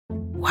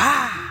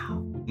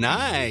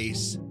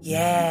Nice.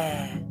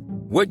 Yeah.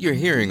 What you're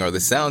hearing are the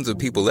sounds of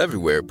people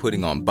everywhere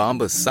putting on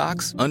Bombas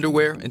socks,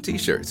 underwear, and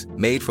T-shirts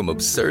made from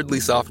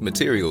absurdly soft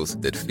materials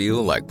that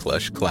feel like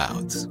plush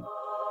clouds.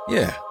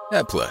 Yeah,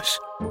 that plush.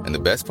 And the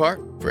best part?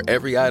 For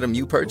every item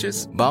you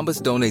purchase,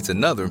 Bombas donates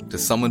another to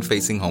someone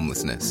facing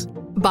homelessness.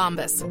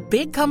 Bombas.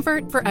 Big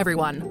comfort for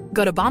everyone.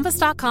 Go to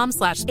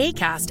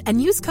bombas.com/ACAST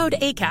and use code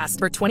ACAST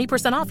for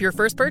 20% off your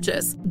first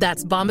purchase.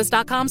 That's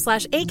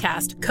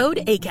bombas.com/ACAST.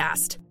 Code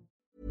ACAST.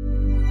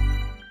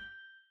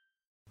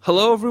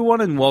 Hello,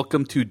 everyone, and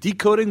welcome to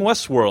Decoding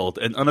Westworld,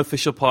 an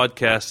unofficial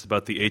podcast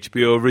about the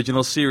HBO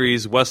original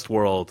series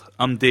Westworld.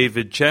 I'm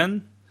David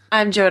Chen.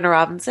 I'm Joanna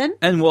Robinson.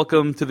 And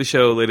welcome to the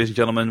show, ladies and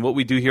gentlemen. What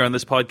we do here on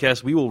this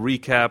podcast, we will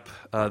recap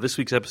this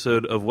week's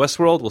episode of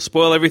Westworld. We'll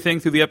spoil everything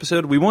through the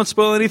episode. We won't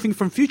spoil anything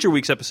from future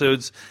week's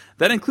episodes.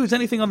 That includes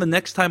anything on the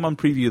next time on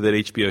preview that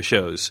HBO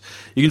shows.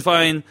 You can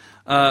find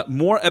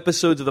more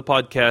episodes of the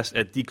podcast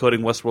at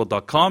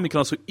decodingwestworld.com. You can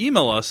also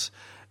email us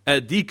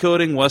at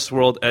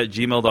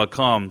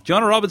decodingwestworld@gmail.com.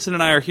 Joanna Robinson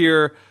and I are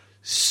here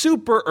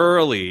super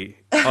early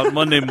on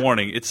Monday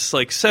morning. It's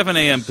like 7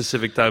 a.m.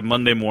 Pacific time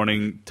Monday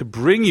morning to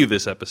bring you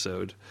this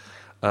episode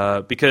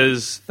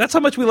because that's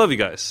how much we love you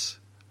guys.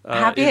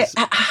 Happy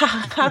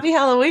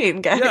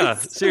Halloween, guys. Yeah,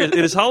 seriously.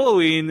 It is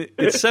Halloween.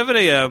 It's 7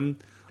 a.m.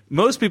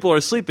 Most people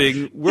are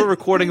sleeping. We're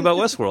recording about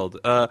Westworld.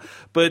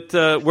 But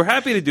we're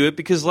happy to do it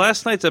because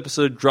last night's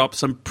episode dropped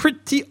some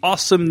pretty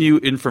awesome new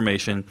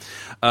information.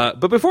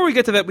 But before we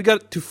get to that, we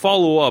got to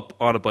follow up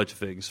on a bunch of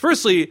things.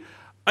 Firstly,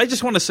 I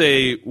just want to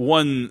say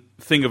one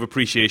thing of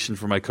appreciation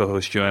for my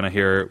co-host Joanna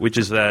here, which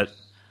is that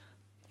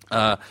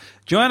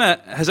Joanna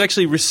has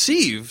actually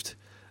received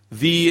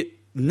the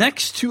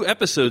next two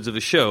episodes of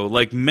the show,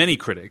 like many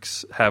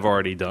critics have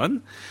already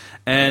done,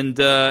 and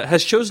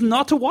has chosen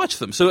not to watch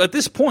them. So at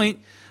this point,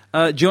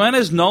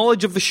 Joanna's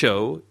knowledge of the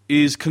show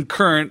is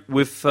concurrent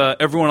with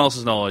everyone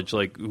else's knowledge,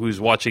 like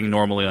who's watching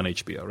normally on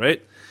HBO, right?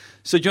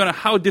 So, Joanna,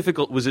 how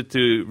difficult was it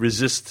to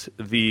resist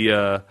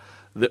the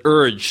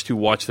urge to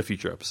watch the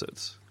future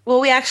episodes? Well,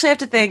 we actually have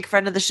to thank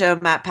friend of the show,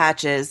 Matt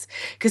Patches,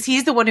 because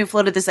he's the one who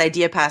floated this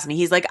idea past me.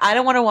 He's like, I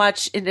don't want to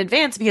watch in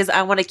advance because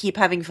I want to keep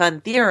having fun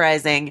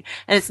theorizing.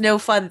 And it's no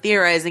fun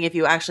theorizing if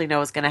you actually know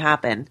what's going to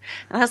happen.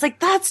 And I was like,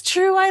 that's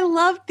true. I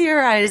love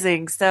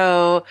theorizing.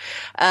 So,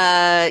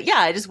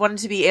 I just wanted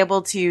to be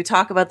able to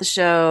talk about the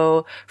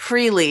show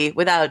freely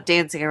without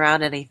dancing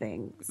around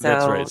anything. So,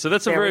 that's right. So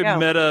that's a very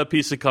meta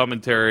piece of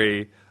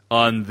commentary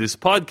on this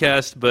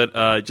podcast,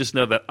 but just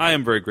know that I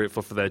am very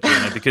grateful for that,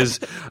 Joanna, because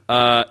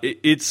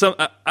it's some.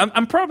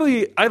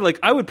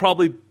 I would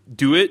probably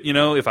do it,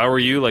 if I were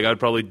you. Like, I'd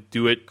probably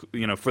do it,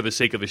 for the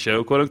sake of the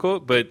show, quote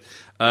unquote. But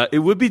it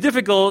would be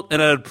difficult,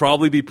 and I'd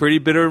probably be pretty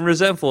bitter and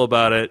resentful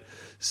about it.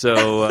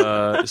 So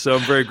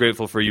I'm very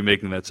grateful for you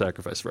making that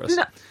sacrifice for us.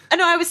 No,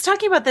 I was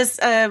talking about this,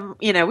 we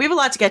have a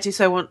lot to get to,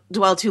 so I won't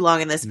dwell too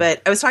long in this,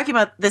 but I was talking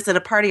about this at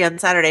a party on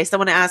Saturday.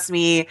 Someone asked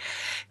me,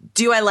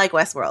 do I like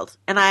Westworld?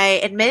 And I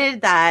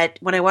admitted that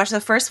when I watched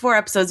the first 4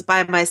 episodes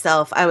by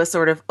myself, I was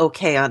sort of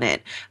okay on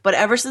it. But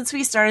ever since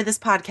we started this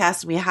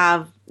podcast, we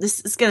have this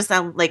is going to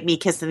sound like me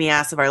kissing the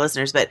ass of our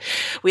listeners, but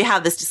we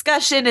have this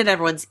discussion and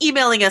everyone's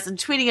emailing us and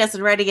tweeting us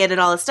and writing it and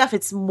all this stuff.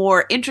 It's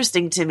more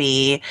interesting to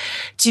me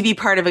to be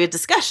part of a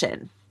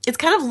discussion. It's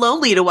kind of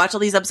lonely to watch all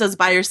these episodes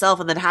by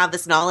yourself and then have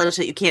this knowledge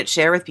that you can't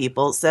share with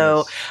people. So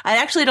yes. I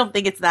actually don't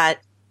think it's that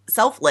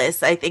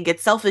selfless. I think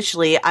it's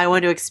selfishly, I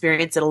want to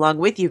experience it along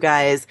with you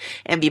guys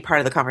and be part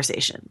of the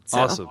conversation. So.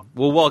 Awesome.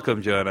 Well,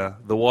 welcome, Joanna.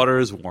 The water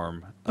is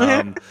warm.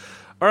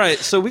 All right,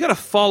 so we got to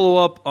follow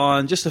up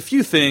on just a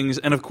few things,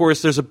 and of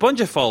course, there's a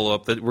bunch of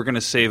follow-up that we're going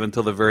to save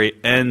until the very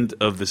end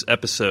of this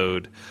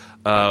episode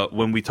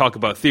when we talk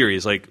about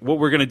theories. Like, what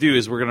we're going to do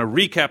is we're going to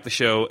recap the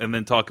show and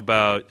then talk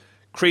about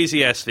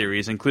crazy-ass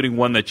theories, including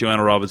one that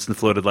Joanna Robinson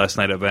floated last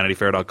night at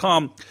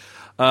VanityFair.com.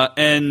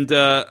 And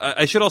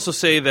I should also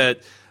say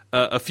that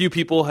a few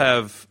people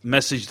have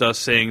messaged us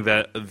saying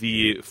that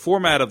the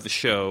format of the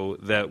show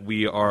that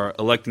we are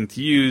electing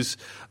to use,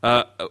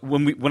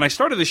 when I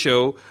started the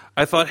show,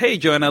 I thought, hey,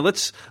 Joanna,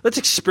 let's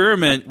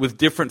experiment with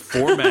different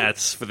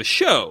formats for the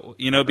show,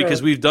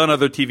 because we've done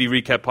other TV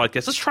recap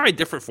podcasts. Let's try a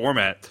different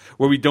format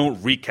where we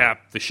don't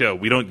recap the show.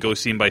 We don't go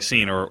scene by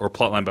scene or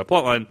plotline by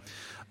plotline.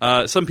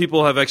 Some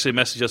people have actually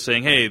messaged us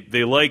saying, hey,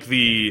 they like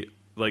the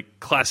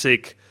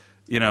classic,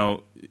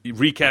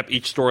 recap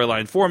each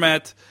storyline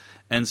format.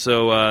 And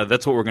so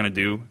that's what we're going to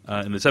do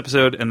in this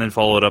episode, and then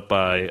follow it up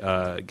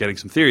by getting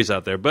some theories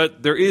out there.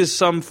 But there is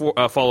some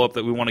follow-up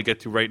that we want to get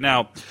to right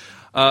now.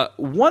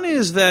 One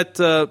is that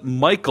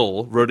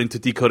Michael wrote into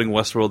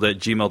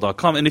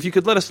decodingwestworld@gmail.com, and if you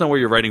could let us know where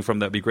you're writing from,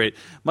 that'd be great.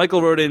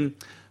 Michael wrote in,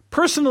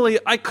 personally,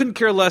 I couldn't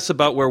care less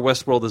about where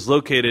Westworld is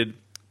located,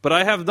 but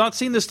I have not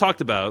seen this talked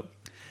about.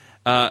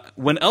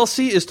 When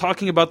Elsie is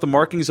talking about the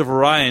markings of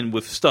Orion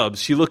with Stubbs,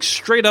 she looks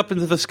straight up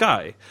into the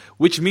sky,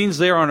 which means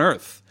they are on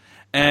Earth.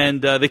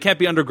 And they can't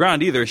be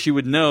underground either. She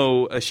would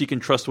know she can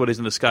trust what is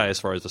in the sky as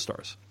far as the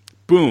stars.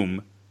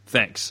 Boom.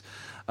 Thanks.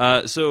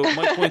 So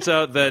Mike points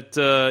out that,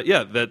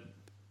 that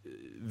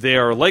they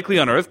are likely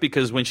on Earth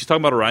because when she's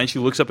talking about Orion, she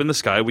looks up in the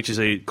sky, which is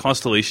a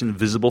constellation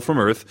visible from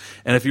Earth.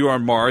 And if you were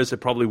on Mars, it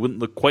probably wouldn't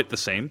look quite the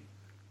same.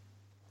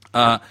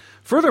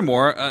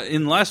 Furthermore,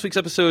 in last week's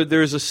episode,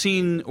 there's a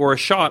scene, or a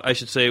shot, I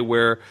should say,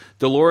 where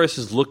Dolores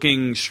is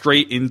looking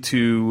straight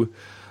into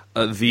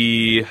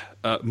the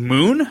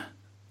moon.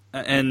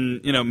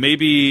 And,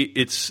 maybe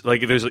it's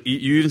like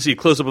you even see a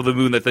close-up of the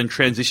moon that then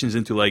transitions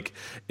into like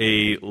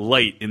a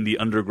light in the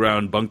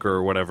underground bunker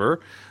or whatever.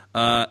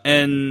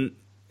 And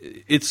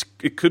it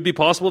could be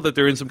possible that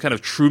they're in some kind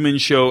of Truman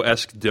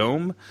Show-esque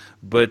dome,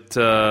 but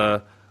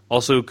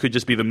also could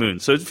just be the moon.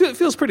 So it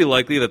feels pretty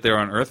likely that they're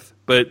on Earth.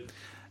 But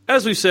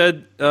as we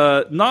said,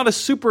 not a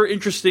super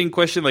interesting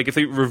question. Like if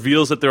it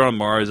reveals that they're on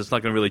Mars, it's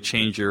not going to really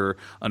change your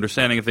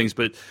understanding of things.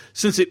 But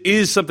since it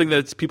is something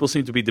that people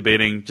seem to be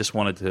debating, just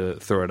wanted to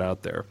throw it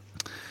out there.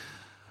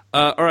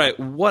 All right,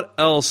 what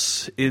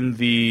else in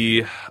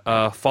the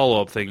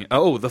follow-up thing?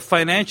 Oh, the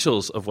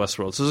financials of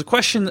Westworld. So there's a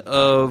question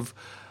of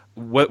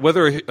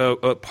whether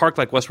a park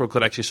like Westworld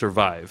could actually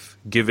survive,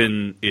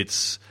 given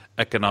its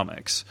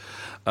economics.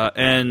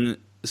 And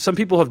some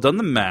people have done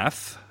the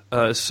math.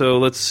 So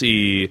let's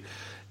see.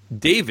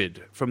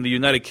 David from the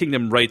United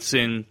Kingdom writes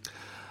in,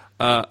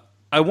 I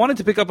wanted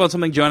to pick up on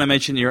something Joanna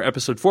mentioned in your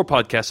episode 4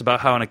 podcast about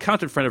how an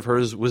accountant friend of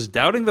hers was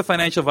doubting the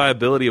financial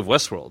viability of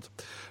Westworld.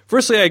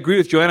 Firstly, I agree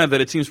with Joanna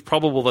that it seems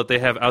probable that they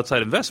have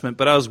outside investment,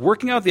 but I was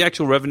working out the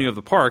actual revenue of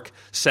the park,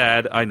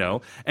 sad, I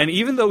know, and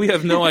even though we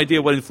have no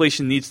idea what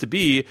inflation needs to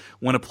be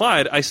when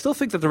applied, I still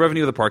think that the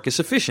revenue of the park is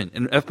sufficient.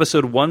 In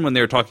episode 1, when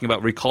they were talking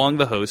about recalling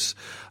the hosts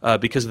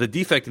because of the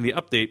defect in the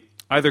update,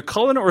 either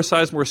Cullen or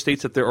Sizemore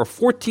states that there are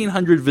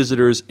 1,400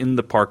 visitors in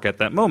the park at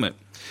that moment.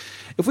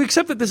 If we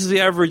accept that this is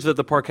the average that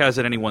the park has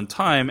at any one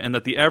time and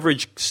that the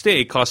average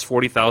stay costs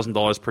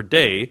 $40,000 per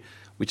day,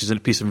 which is a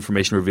piece of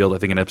information revealed, I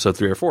think, in episode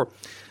 3 or 4,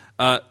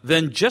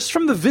 then just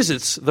from the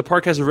visits, the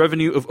park has a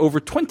revenue of over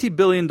 $20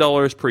 billion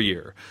per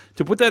year.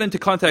 To put that into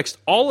context,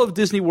 all of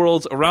Disney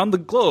Worlds around the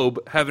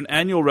globe have an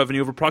annual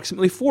revenue of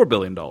approximately $4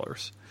 billion.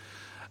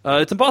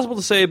 It's impossible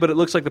to say, but it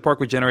looks like the park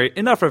would generate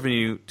enough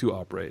revenue to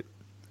operate.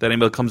 That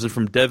email comes in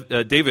from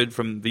David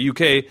from the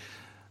UK.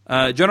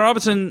 John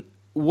Robinson,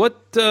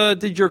 what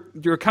did your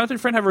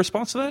accountant friend have a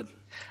response to that?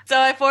 So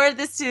I forwarded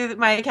this to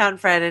my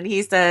accountant friend, and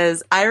he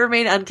says, I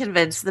remain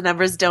unconvinced the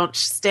numbers don't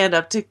stand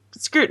up to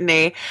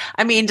scrutiny.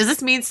 I mean, does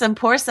this mean some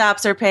poor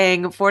saps are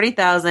paying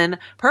 $40,000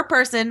 per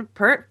person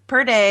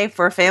per day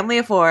for a family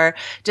of 4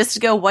 just to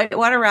go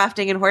whitewater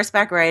rafting and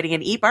horseback riding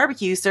and eat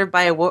barbecue served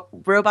by a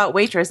robot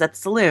waitress at the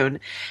saloon?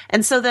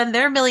 And so then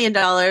their $1 million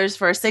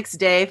for a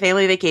 6-day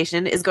family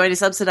vacation is going to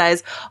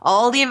subsidize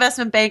all the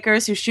investment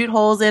bankers who shoot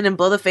holes in and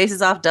blow the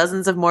faces off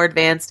dozens of more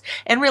advanced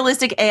and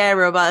realistic AI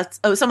robots,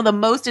 some of the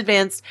most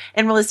advanced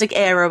and realistic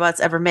AI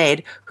robots ever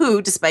made,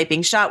 who, despite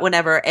being shot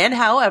whenever and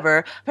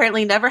however,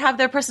 apparently never have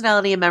their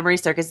personality and memory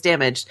circuits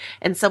damaged.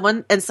 And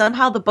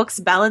somehow the books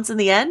balance in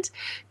the end.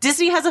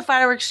 Disney has a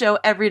fireworks show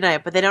every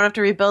night, but they don't have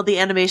to rebuild the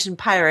animation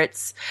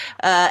pirates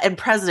and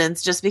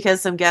presidents just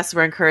because some guests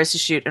were encouraged to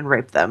shoot and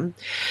rape them.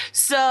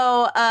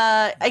 So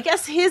I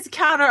guess his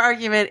counter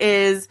argument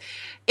is,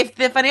 if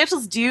the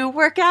financials do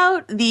work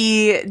out,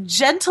 the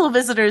gentle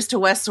visitors to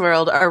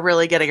Westworld are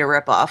really getting a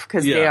ripoff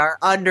because they are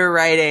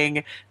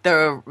underwriting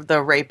the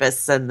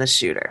rapists and the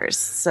shooters.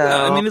 So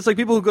I mean, it's like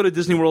people who go to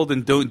Disney World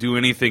and don't do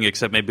anything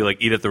except maybe like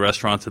eat at the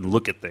restaurants and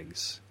look at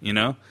things, you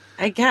know?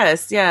 I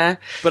guess, yeah.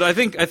 But I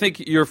think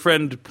your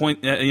friend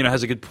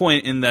has a good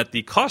point in that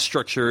the cost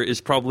structure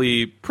is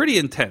probably pretty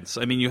intense.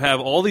 I mean, you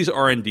have all these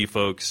R&D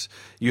folks,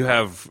 you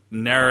have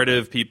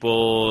narrative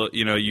people,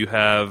 you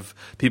have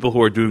people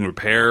who are doing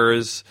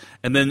repairs,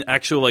 and then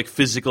actual like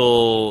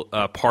physical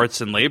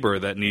parts and labor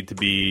that need to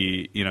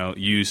be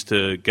used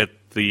to get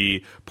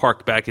the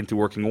park back into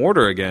working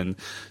order again.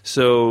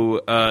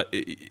 So,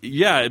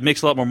 it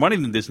makes a lot more money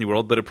than Disney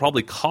World, but it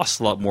probably costs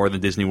a lot more than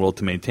Disney World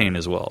to maintain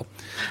as well.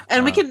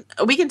 And we can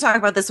talk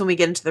about this when we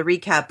get into the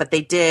recap, but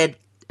they did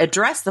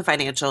address the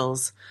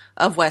financials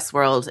of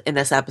Westworld in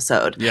this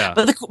episode. Yeah.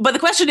 But the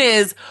question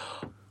is,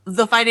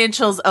 the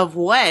financials of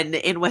when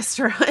in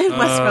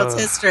Westworld's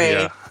history?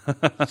 Yeah.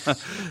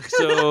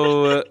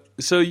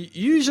 So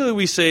usually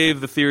we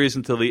save the theories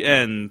until the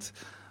end.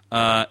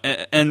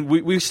 And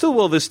we still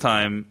will this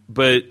time,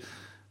 but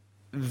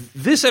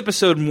this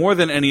episode, more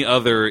than any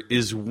other,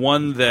 is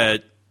one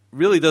that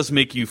really does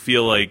make you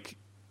feel like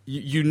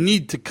you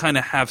need to kind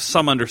of have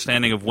some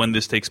understanding of when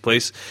this takes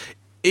place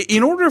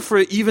in order for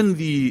even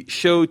the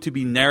show to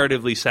be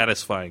narratively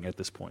satisfying at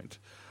this point,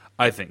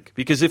 I think.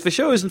 Because if the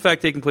show is in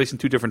fact taking place in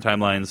 2 different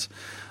timelines,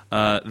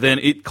 then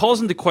it calls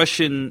into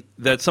question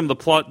that some of the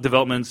plot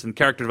developments and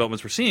character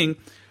developments we're seeing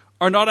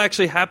are not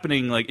actually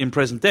happening like in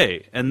present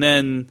day. And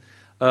then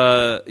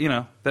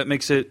that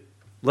makes it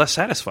less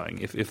satisfying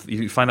if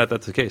you find out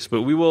that's the case.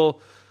 But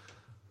we'll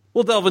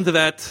delve into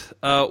that.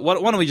 Why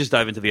don't we just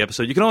dive into the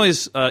episode? You can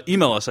always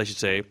email us, I should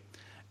say,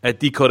 at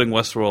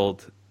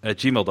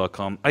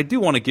decodingwestworld@gmail.com. I do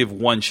want to give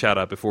one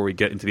shout-out before we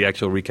get into the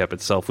actual recap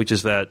itself, which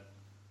is that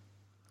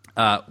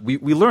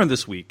we learned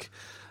this week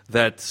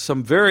that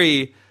some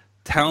very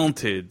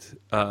talented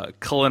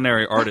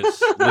culinary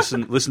artists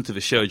listen to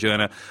the show,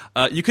 Joanna.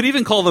 You could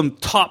even call them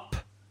top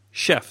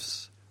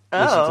chefs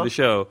listen to the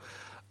show.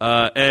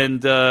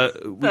 And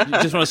we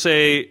just want to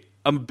say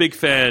I'm a big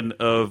fan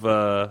of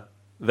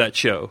that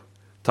show,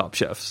 Top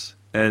Chefs,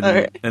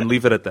 and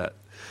leave it at that.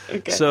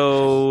 Okay.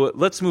 So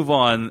let's move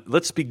on.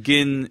 Let's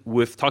begin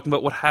with talking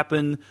about what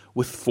happened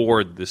with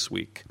Ford this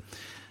week.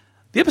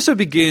 The episode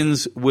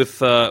begins with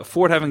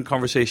Ford having a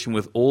conversation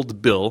with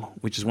Old Bill,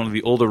 which is one of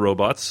the older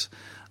robots.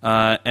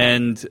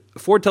 And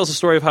Ford tells the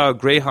story of how a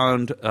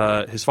Greyhound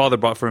his father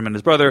bought for him and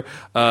his brother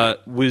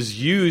was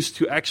used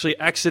to actually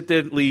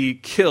accidentally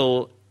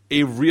kill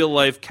a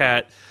real-life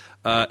cat.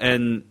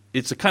 And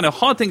it's a kind of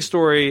haunting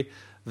story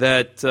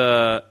that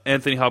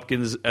Anthony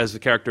Hopkins, as the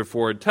character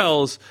Ford,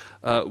 tells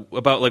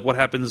about like what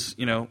happens,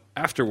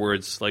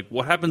 afterwards. Like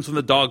what happens when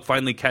the dog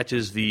finally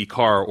catches the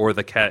car or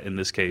the cat in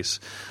this case.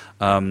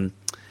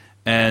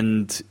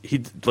 And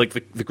he, like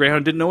the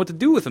Greyhound, didn't know what to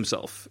do with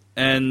himself.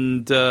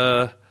 And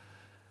that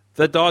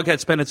dog had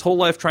spent its whole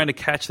life trying to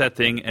catch that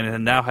thing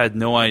and now had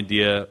no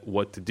idea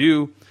what to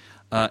do.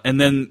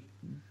 And then,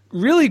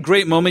 really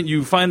great moment.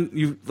 You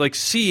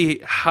see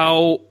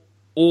how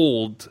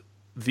old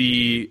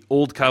the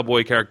old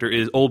cowboy character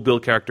is, Old Bill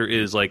character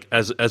is, like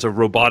as a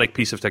robotic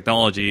piece of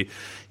technology.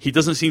 He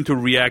doesn't seem to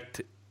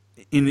react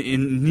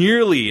in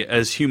nearly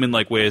as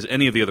human-like way as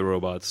any of the other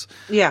robots.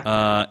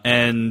 Yeah.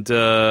 And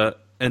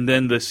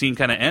then the scene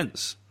kind of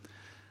ends.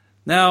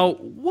 Now,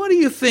 what do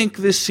you think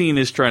this scene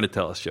is trying to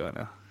tell us,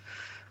 Joanna?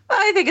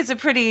 I think it's a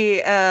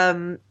pretty,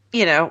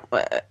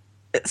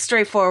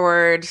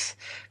 straightforward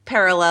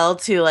parallel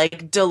to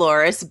like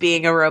Dolores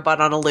being a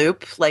robot on a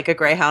loop, like a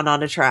Greyhound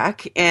on a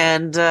track.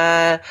 And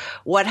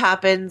what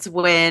happens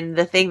when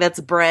the thing that's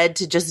bred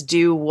to just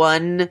do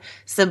one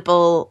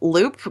simple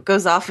loop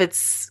goes off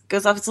its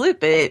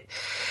loop? It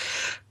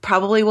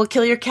probably will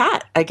kill your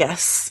cat, I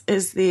guess,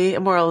 is the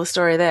moral of the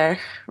story there,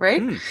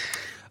 right?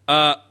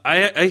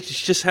 I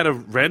just had a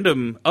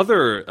random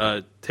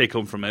other take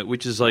home from it,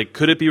 which is like,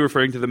 could it be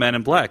referring to the Man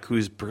in Black,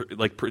 who's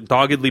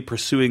doggedly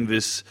pursuing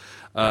this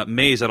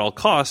maze at all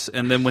costs,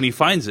 and then when he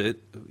finds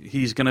it,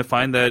 he's going to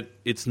find that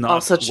it's not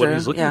also what true.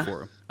 he's looking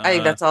for. I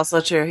think that's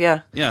also true.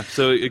 Yeah. Yeah.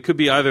 So it could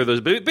be either of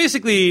those. But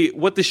basically,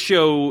 what the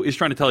show is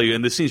trying to tell you,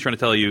 and the scene is trying to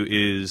tell you,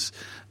 is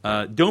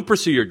don't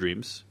pursue your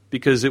dreams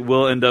because it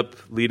will end up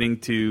leading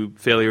to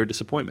failure or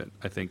disappointment.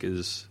 I think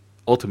is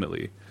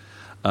ultimately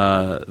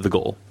the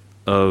goal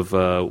of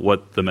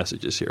what the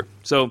message is here.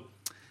 So,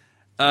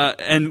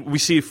 and we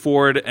see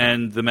Ford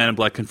and the Man in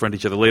Black confront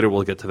each other later.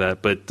 We'll get to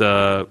that. But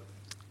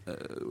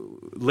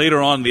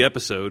later on in the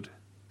episode,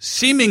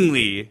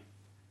 seemingly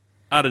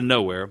out of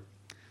nowhere,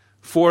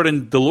 Ford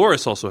and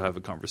Dolores also have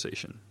a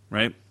conversation,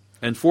 right?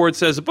 And Ford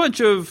says a bunch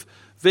of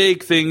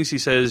vague things. He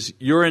says,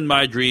 "You're in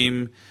my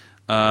dream."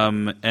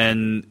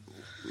 And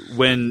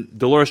when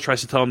Dolores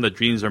tries to tell him that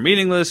dreams are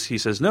meaningless, he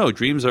says, no,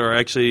 dreams are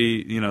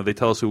actually, they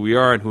tell us who we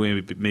are and who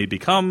we may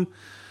become.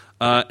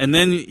 And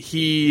then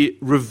he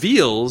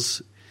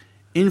reveals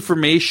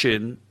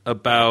information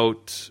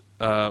about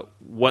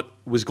what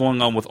was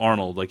going on with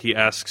Arnold. Like he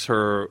asks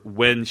her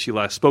when she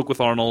last spoke with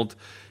Arnold.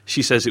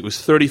 She says it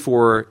was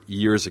 34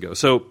 years ago.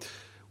 So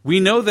we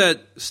know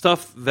that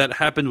stuff that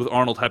happened with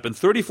Arnold happened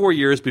 34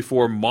 years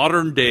before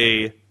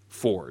modern-day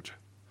Ford.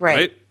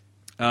 Right?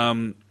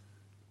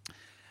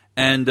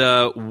 And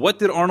what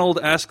did Arnold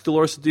ask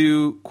Dolores to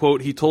do?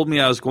 Quote, he told me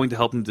I was going to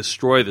help him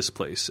destroy this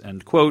place,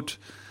 end quote.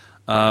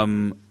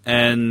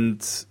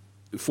 And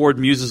Ford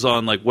muses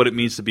on like what it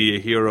means to be a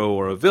hero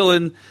or a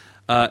villain.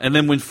 And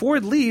then when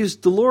Ford leaves,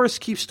 Dolores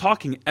keeps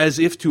talking as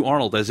if to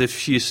Arnold, as if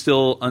she is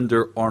still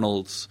under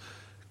Arnold's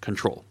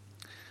control.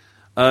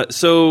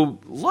 So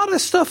a lot of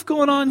stuff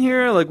going on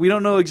here. Like we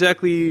don't know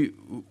exactly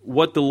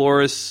what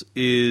Dolores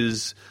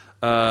is,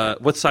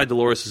 what side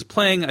Dolores is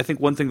playing. I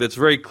think one thing that's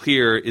very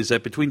clear is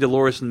that between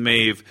Dolores and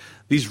Maeve,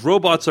 these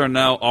robots are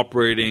now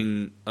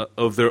operating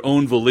of their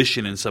own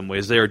volition in some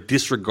ways. They are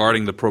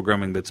disregarding the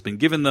programming that's been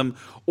given them,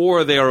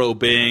 or they are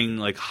obeying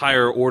like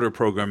higher order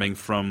programming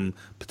from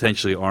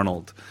potentially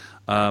Arnold.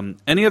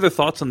 Any other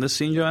thoughts on this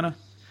scene, Joanna?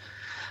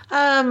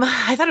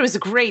 I thought it was a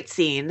great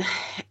scene.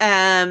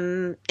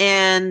 And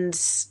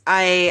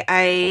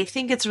I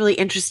think it's really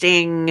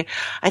interesting.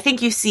 I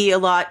think you see a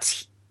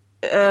lot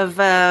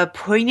of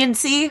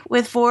poignancy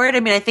with Ford. I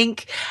mean, I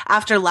think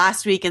after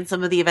last week and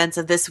some of the events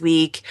of this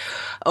week,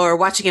 or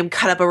watching him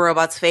cut up a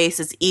robot's face,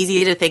 it's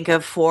easy to think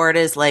of Ford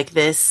as like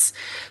this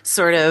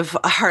sort of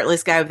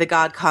heartless guy with a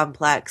god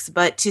complex.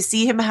 But to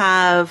see him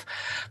have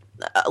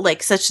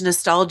like such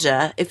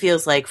nostalgia, it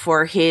feels like,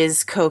 for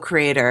his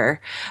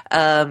co-creator,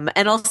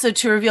 and also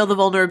to reveal the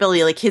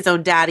vulnerability, like his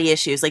own daddy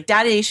issues. Like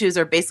daddy issues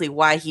are basically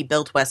why he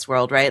built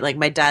Westworld, right? Like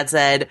my dad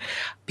said,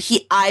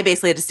 I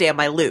basically had to stay on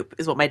my loop,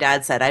 is what my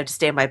dad said. I have to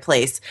stay in my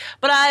place,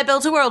 but I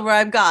built a world where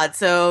I'm God,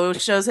 so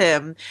shows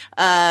him.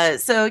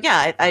 So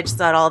yeah, I just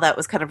thought all that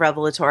was kind of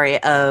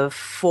revelatory of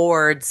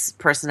Ford's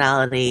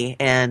personality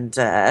and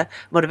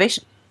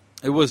motivation.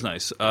 It was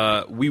nice.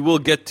 We will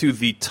get to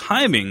the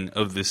timing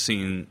of this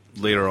scene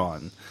later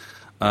on.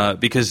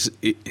 because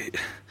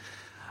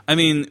I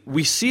mean,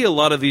 we see a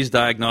lot of these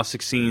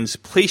diagnostic scenes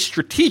placed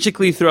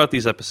strategically throughout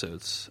these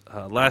episodes.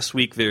 Last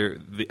week,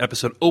 the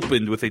episode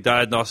opened with a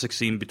diagnostic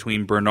scene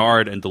between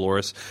Bernard and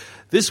Dolores.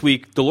 This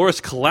week,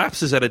 Dolores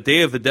collapses at a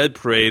Day of the Dead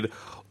parade,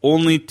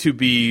 only to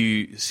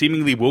be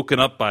seemingly woken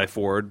up by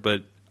Ford.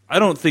 But I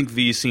don't think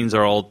these scenes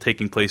are all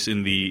taking place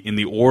in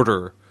the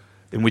order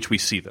in which we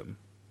see them.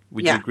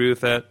 Would you agree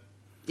with that?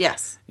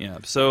 Yes. Yeah.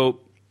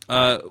 So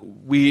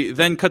we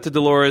then cut to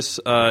Dolores.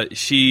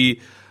 She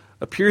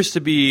appears to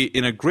be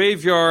in a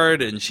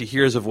graveyard, and she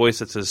hears a voice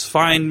that says,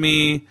 "Find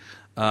me,"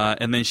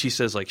 and then she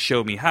says, like,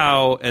 "Show me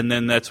how," and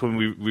then that's when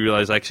we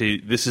realize, actually,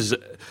 this is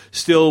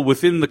still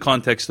within the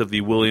context of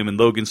the William and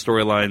Logan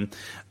storyline,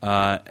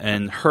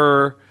 and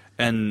her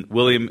and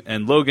William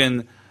and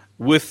Logan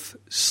with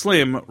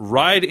Slim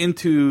ride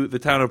into the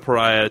town of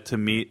Pariah to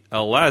meet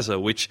El Lazo,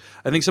 which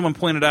I think someone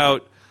pointed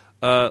out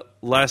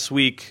last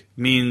week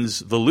means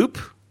the loop,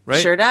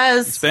 right? Sure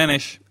does. In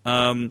Spanish.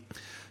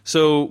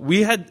 So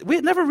we had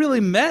never really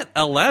met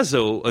El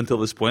Lazo until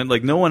this point.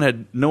 Like no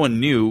one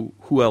knew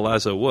who El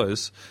Lazo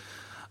was.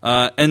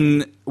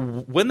 And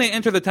when they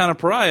enter the town of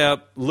Pariah,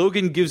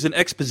 Logan gives an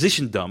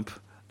exposition dump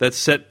that's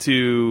set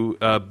to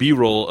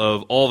B-roll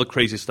of all the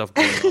crazy stuff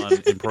going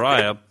on in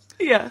Pariah.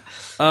 Yeah.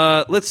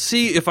 Let's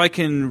see if I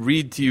can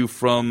read to you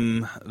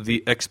from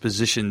the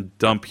exposition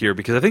dump here,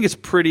 because I think it's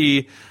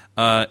pretty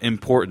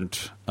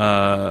important.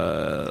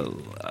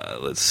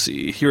 Let's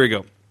see. Here we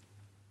go.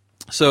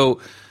 So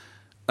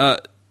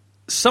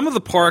some of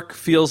the park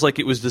feels like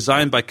it was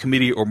designed by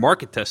committee or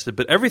market tested,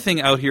 but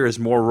everything out here is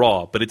more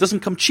raw. But it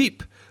doesn't come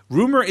cheap.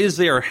 Rumor is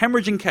they are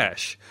hemorrhaging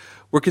cash.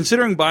 We're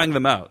considering buying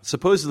them out.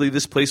 Supposedly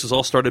this place was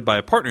all started by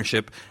a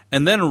partnership,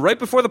 and then right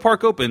before the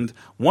park opened,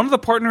 one of the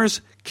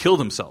partners killed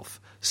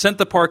himself, sent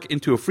the park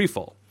into a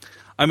freefall.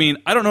 I mean,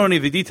 I don't know any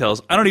of the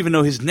details. I don't even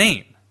know his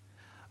name.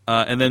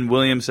 And then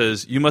William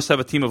says, "You must have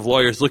a team of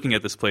lawyers looking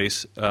at this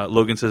place."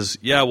 Logan says,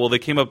 "Yeah, well, they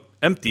came up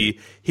empty.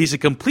 He's a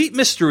complete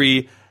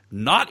mystery.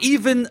 Not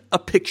even a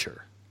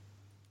picture."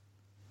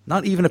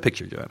 Not even a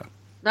picture, Joanna.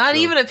 Not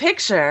even a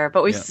picture,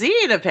 but we've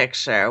seen a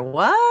picture.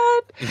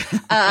 What?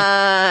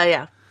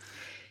 Yeah.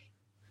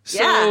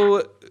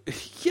 So,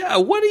 yeah,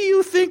 what do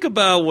you think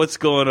about what's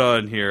going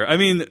on here? I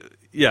mean,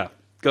 yeah,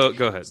 go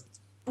ahead.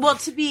 Well,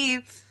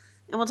 and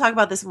we'll talk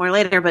about this more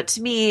later, but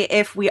to me,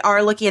 if we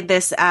are looking at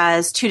this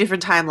as two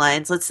different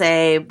timelines, let's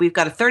say we've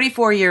got a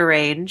 34-year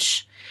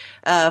range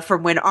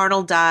from when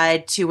Arnold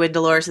died to when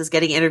Dolores is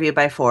getting interviewed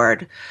by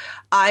Ford,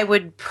 I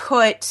would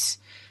put,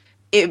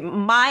 in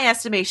my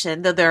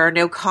estimation, though there are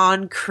no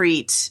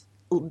concrete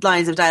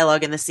lines of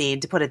dialogue in the scene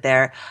to put it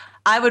there,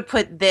 I would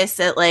put this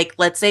at, like,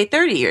 let's say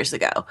 30 years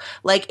ago.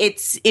 Like,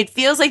 it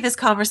feels like this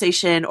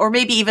conversation, or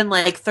maybe even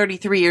like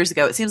 33 years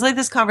ago, it seems like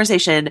this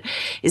conversation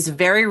is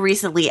very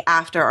recently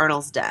after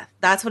Arnold's death.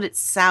 That's what it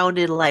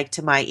sounded like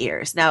to my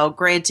ears. Now,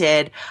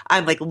 granted,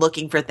 I'm like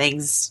looking for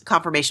things,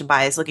 confirmation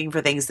bias, looking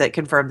for things that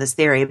confirm this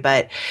theory,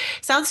 but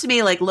it sounds to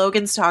me like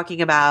Logan's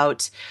talking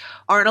about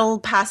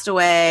Arnold passed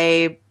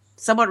away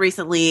somewhat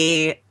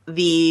recently.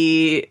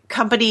 The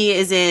company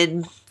is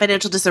in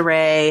financial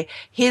disarray.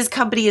 His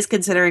company is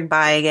considering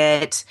buying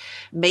it.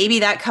 Maybe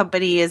that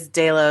company is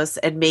Delos,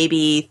 and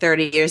maybe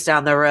 30 years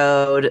down the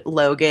road,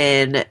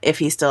 Logan, if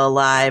he's still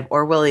alive,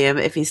 or William,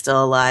 if he's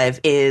still alive,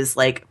 is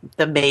like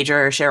the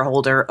major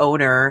shareholder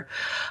owner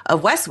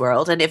of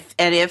Westworld. And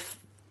if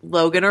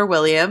Logan or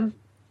William,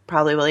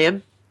 probably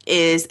William,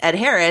 is Ed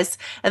Harris,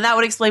 and that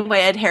would explain why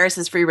Ed Harris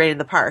is free reign in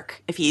the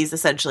park if he's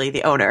essentially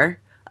the owner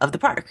of the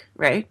park,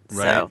 right?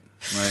 Right.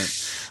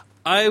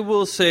 I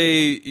will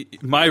say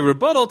my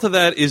rebuttal to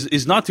that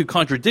is not to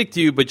contradict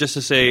you, but just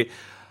to say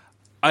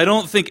I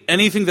don't think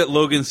anything that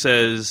Logan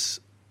says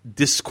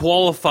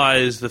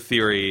disqualifies the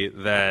theory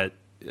that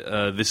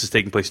this is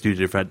taking place due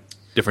to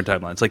different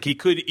timelines. Like, he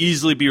could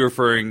easily be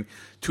referring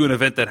to an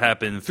event that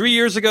happened 3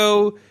 years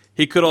ago.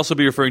 He could also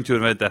be referring to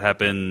an event that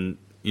happened,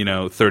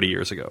 30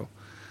 years ago.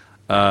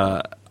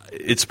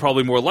 It's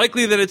probably more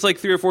likely that it's like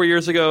 3 or 4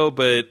 years ago,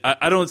 but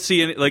I don't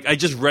see any. Like, I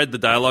just read the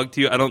dialogue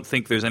to you. I don't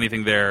think there's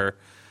anything there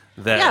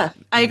that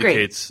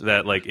indicates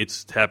that, like,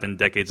 it's happened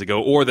decades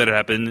ago or that it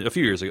happened a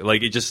few years ago.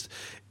 Like,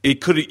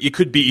 it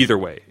could be either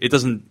way. It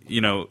doesn't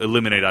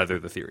eliminate either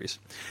of the theories.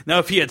 Now,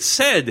 if he had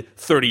said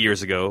 30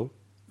 years ago,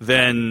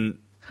 then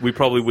we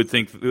probably would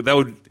think that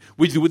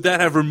would that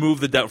have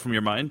removed the doubt from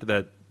your mind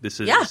that this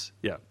is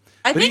yeah.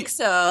 I think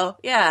so.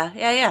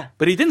 Yeah.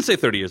 But he didn't say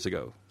 30 years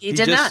ago. He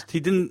did not. He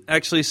didn't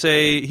actually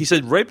say. He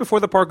said right before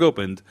the park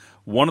opened,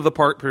 one of the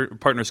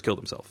partners killed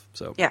himself.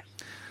 So yeah.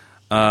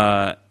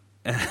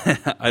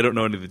 I don't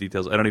know any of the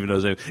details. I don't even know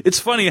his name. It's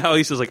funny how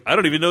he says, like, I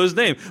don't even know his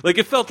name. Like,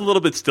 it felt a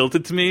little bit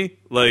stilted to me.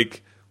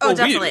 Like,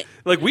 definitely.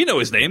 We know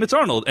his name. It's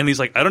Arnold. And he's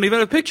like, I don't even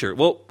have a picture.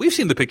 Well, we've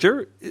seen the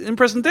picture in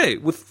present day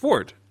with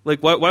Ford.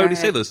 Like, why would he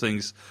say those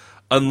things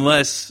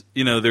unless,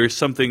 there's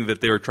something that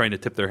they were trying to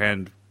tip their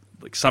hand,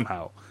 like,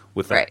 somehow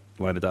with that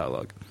line of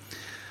dialogue.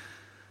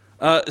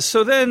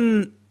 So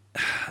then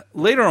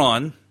later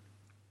on,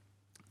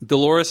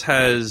 Dolores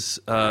has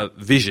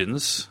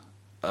visions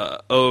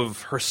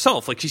of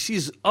herself. Like she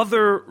sees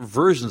other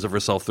versions of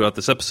herself throughout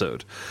this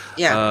episode.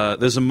 Yeah.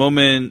 There's a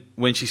moment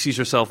when she sees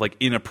herself like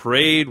in a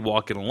parade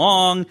walking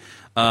along,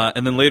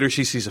 and then later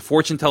she sees a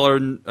fortune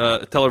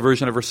teller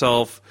version of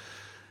herself.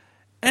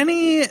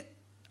 Any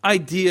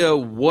idea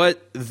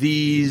what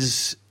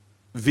these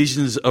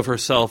visions of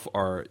herself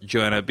are,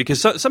 Joanna?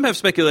 Because some have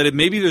speculated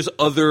maybe there's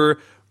other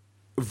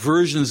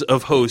versions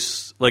of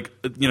hosts, like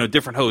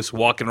different hosts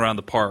walking around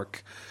the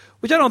park,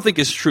 which I don't think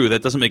is true.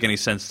 That doesn't make any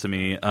sense to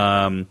me,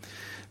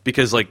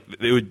 because like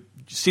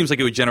seems like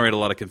it would generate a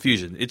lot of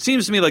confusion. It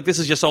seems to me like this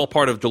is just all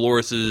part of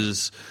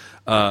Dolores's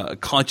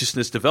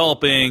consciousness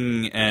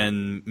developing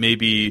and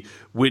maybe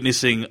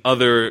witnessing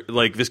other,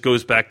 like this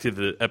goes back to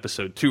the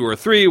episode 2 or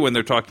 3 when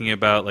they're talking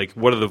about like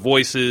what are the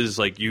voices,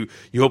 like you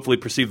hopefully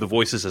perceive the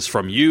voices as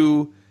from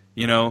you,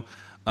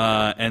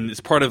 and it's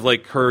part of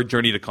like her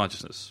journey to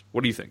consciousness.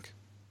 What do you think?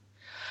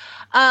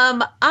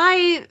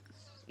 I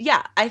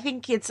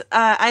think it's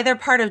either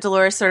part of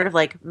Dolores sort of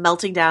like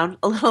melting down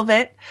a little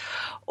bit,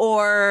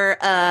 or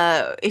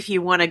if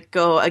you want to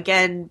go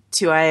again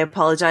to, I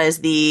apologize,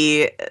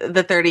 the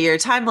 30-year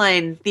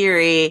timeline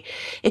theory,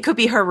 it could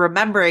be her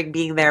remembering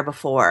being there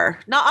before.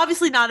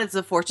 Obviously not as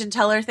a fortune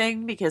teller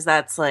thing, because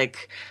that's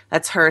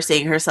her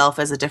seeing herself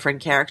as a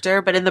different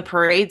character. But in the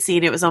parade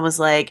scene, it was almost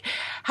like,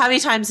 how many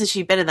times has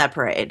she been in that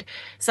parade?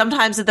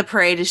 Sometimes at the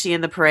parade is she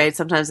in the parade.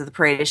 Sometimes at the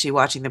parade is she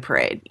watching the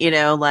parade.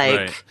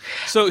 Right.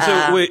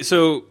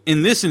 So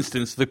in this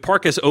instance, the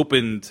park has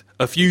opened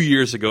a few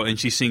years ago, and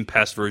she's seeing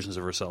past versions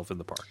of herself in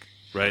the park,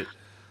 right?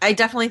 I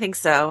definitely think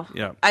so.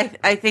 Yeah.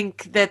 I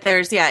think that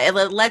there's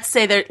let's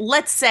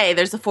say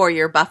there's a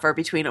 4-year buffer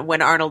between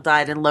when Arnold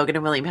died and Logan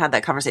and William had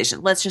that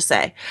conversation. Let's just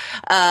say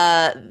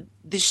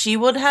she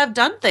would have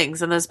done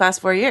things in those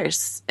past 4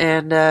 years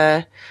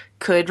and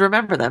could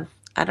remember them.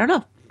 I don't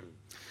know.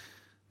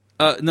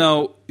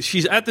 No,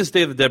 she's at this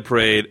Day of the Dead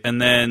parade,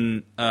 and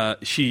then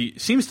she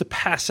seems to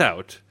pass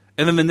out.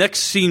 And then the next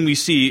scene we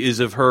see is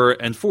of her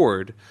and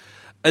Ford.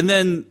 And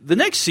then the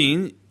next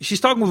scene, she's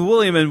talking with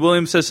William, and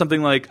William says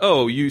something like,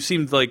 "Oh, you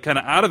seemed like kind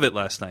of out of it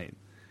last night."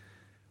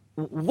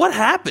 What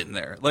happened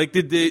there? Like,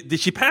 did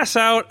she pass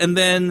out, and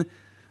then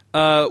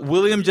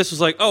William just was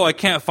like, "Oh, I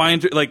can't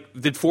find her." Like,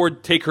 did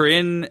Ford take her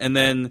in, and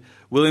then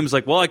William's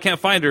like, "Well, I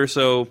can't find her,"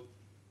 so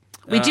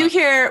we do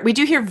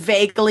hear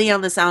vaguely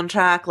on the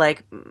soundtrack,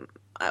 like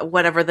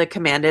whatever the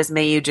command is,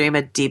 "May you dream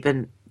a deep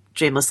and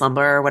dreamless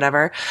slumber," or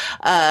whatever.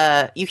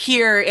 You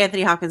hear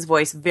Anthony Hopkins'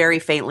 voice very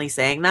faintly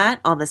saying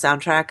that on the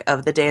soundtrack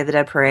of the Day of the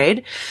Dead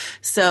parade.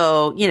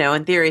 So,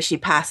 in theory, she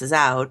passes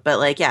out. But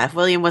if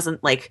William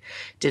wasn't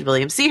did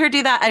William see her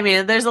do that? I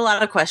mean, there's a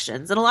lot of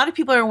questions. And a lot of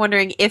people are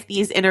wondering if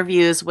these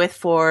interviews with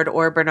Ford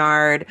or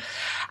Bernard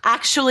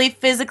actually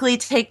physically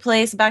take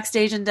place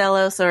backstage in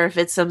Delos, or if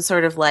it's some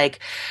sort of link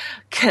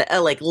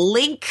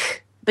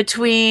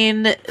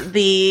between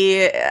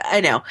the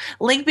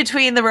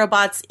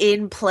robots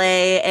in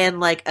play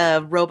and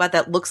a robot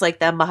that looks like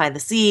them behind the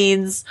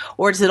scenes,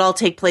 or does it all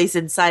take place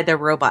inside their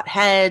robot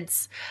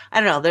heads? I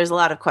don't know. There's a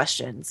lot of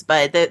questions,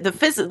 but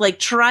the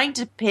trying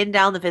to pin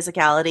down the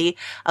physicality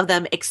of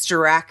them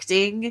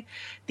extracting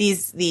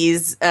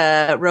these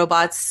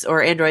robots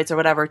or androids or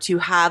whatever to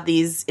have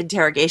these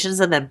interrogations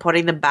and then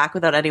putting them back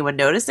without anyone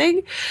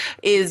noticing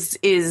is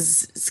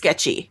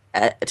sketchy,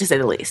 to say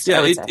the least.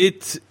 Yeah,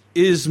 it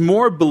is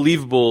more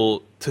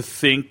believable to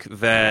think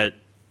that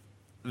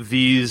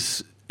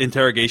these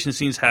interrogation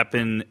scenes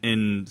happen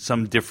in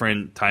some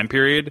different time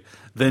period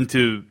than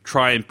to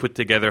try and put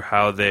together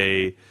how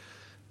they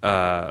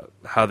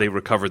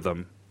recovered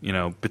them,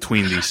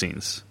 between these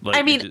scenes.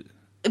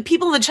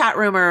 People in the chat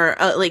room are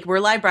we're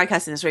live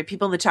broadcasting this, right?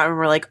 People in the chat room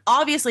are like,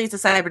 obviously it's a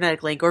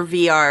cybernetic link or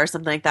VR or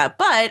something like that.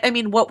 But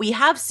what we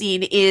have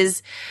seen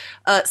is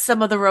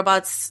some of the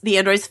robots, the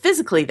androids,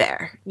 physically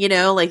there.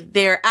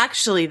 They're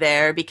actually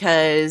there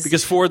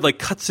because Ford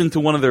cuts into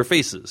one of their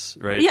faces,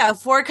 right? Yeah,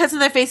 Ford cuts in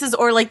their faces,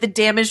 or the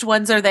damaged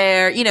ones are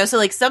there.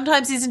 So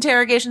sometimes these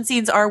interrogation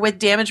scenes are with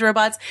damaged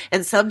robots,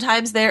 and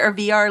sometimes they're a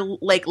VR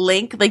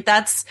link.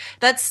 That's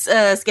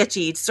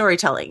sketchy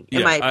storytelling.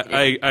 In my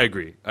opinion. I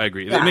agree.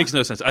 Yeah. It makes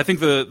no sense. I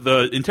think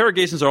the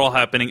interrogations are all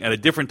happening at a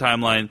different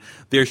timeline.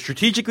 They're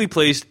strategically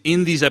placed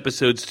in these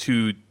episodes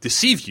to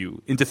deceive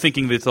you into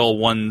thinking that it's all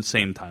one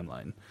same timeline.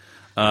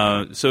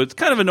 So it's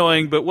kind of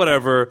annoying, but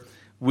whatever.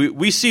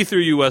 We see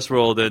through you,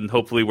 Westworld, and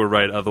hopefully we're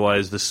right.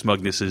 Otherwise, the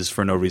smugness is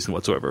for no reason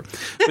whatsoever.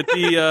 But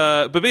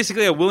but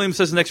basically, William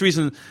says the next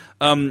reason.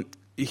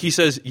 He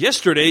says,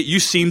 "Yesterday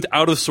you seemed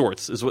out of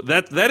sorts."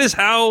 That is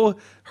how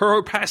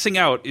her passing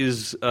out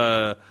is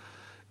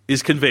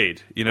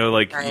conveyed.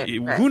 Right.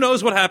 Who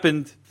knows what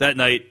happened that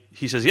night?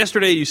 He says,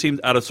 "Yesterday you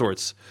seemed out of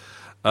sorts.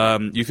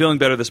 You feeling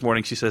better this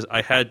morning?" She says,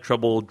 "I had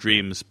troubled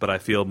dreams, but I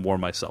feel more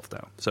myself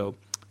now." So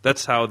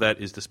that's how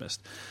that is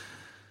dismissed.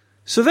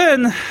 So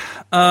then,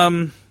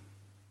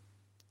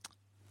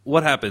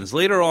 what happens?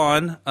 Later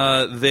on,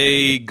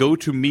 they go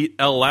to meet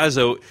El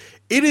Lazo.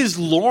 It is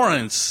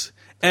Lawrence.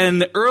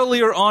 And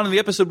earlier on in the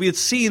episode, we had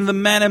seen the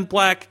Man in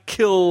Black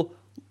kill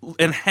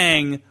and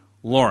hang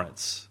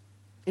Lawrence.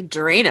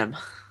 Drain him.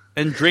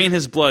 and drain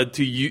his blood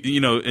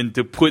and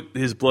to put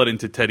his blood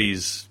into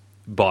Teddy's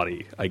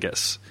body, I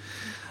guess.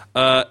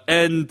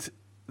 And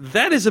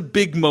that is a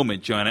big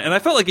moment, Joanna, and I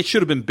felt like it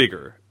should have been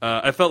bigger.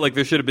 I felt like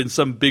there should have been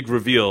some big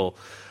reveal,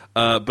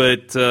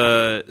 but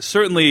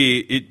certainly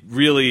it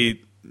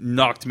really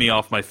knocked me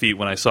off my feet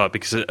when I saw it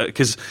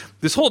because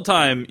this whole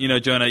time,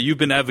 Joanna, you've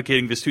been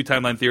advocating this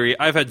two-timeline theory.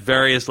 I've had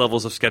various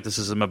levels of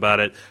skepticism about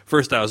it.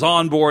 First I was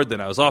on board,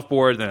 then I was off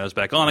board, then I was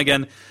back on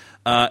again.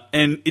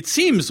 And it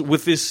seems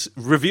with this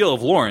reveal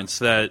of Lawrence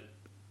that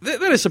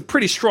is some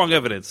pretty strong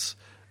evidence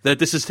that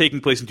this is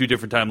taking place in two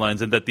different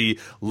timelines and that the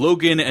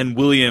Logan and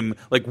William,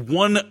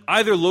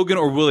 either Logan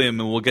or William,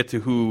 and we'll get to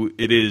who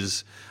it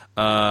is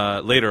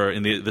later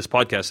in this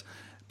podcast,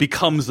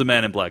 becomes the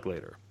Man in Black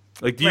later.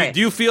 Do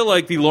you feel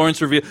like the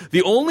Lawrence reveal,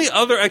 the only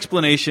other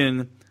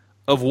explanation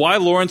of why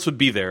Lawrence would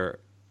be there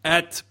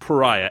at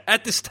Pariah,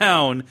 at this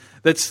town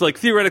that's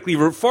theoretically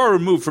far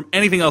removed from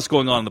anything else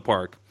going on in the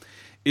park,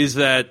 is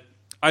that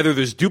either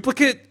there's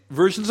duplicate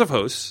versions of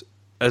hosts,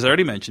 as I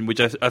already mentioned, which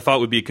I thought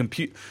would be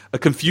a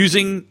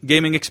confusing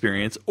gaming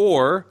experience,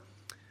 or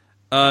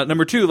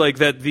number two,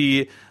 that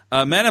the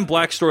Man in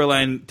Black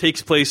storyline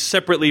takes place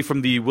separately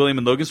from the William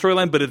and Logan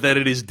storyline, but that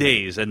it is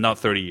days and not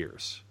 30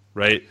 years,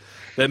 right?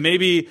 That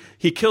maybe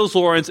he kills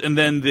Lawrence and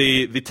then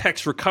the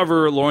techs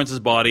recover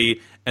Lawrence's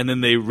body and then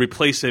they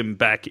replace him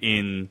back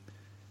in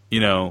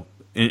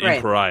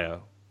Pariah,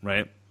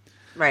 right?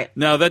 Right.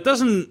 Now that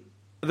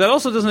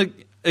also doesn't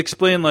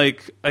explain,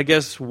 I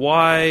guess,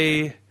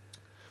 why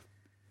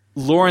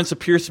Lawrence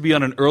appears to be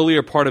on an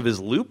earlier part of his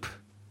loop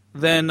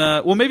than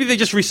maybe they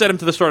just reset him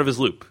to the start of his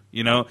loop,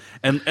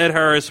 And Ed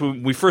Harris,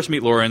 when we first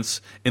meet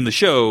Lawrence in the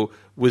show,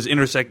 was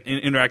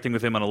interacting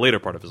with him on a later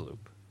part of his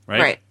loop,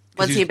 right? Right.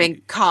 Once he'd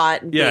been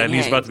caught. And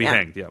he's about to be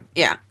hanged. Yeah.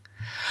 Yeah.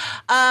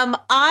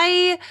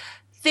 I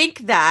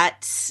think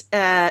that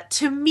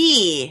to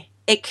me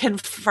it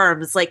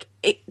confirms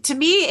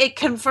it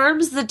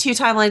confirms the two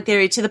timeline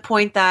theory to the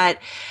point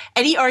that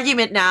any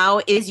argument now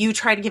is you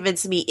trying to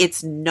convince me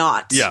it's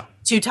not. Yeah.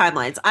 Two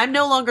timelines. I'm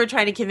no longer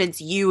trying to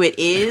convince you it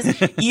is.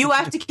 You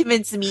have to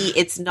convince me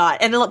it's not.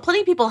 And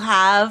plenty of people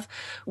have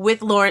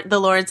with the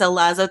Lawrence El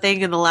Lazo thing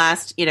in the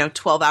last,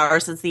 12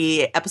 hours since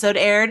the episode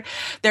aired.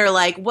 They're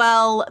like,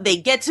 well, they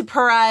get to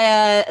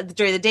Pariah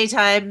during the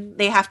daytime.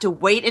 They have to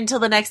wait until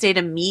the next day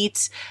to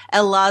meet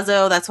El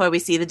Lazo. That's why we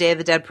see the Day of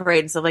the Dead parade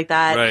and stuff like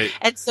that. Right.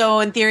 And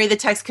so in theory, the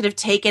techs could have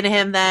taken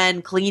him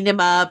then, cleaned him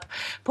up,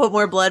 put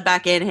more blood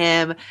back in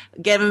him,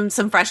 give him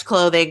some fresh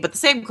clothing, but the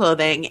same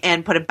clothing,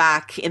 and put him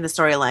back in the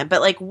storyline.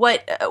 But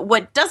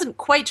what doesn't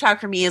quite track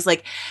for me is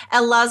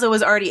El Lazo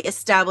was already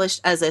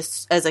established as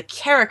a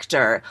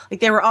character.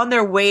 They were on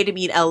their way to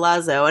meet El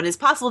Lazo, and it's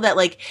possible that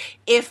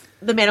if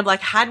the Man in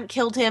Black hadn't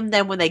killed him,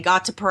 then when they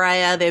got to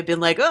Pariah, they've been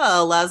like, oh,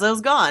 El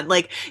Lazo's gone.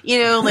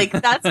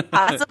 That's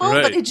possible,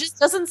 Right. But it just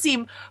doesn't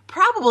seem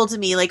probable to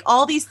me.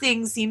 All these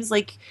things seems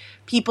like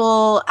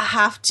people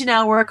have to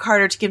now work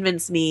harder to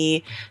convince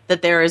me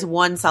that there is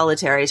one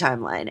solitary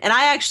timeline. And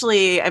I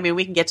actually,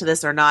 we can get to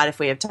this or not if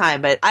we have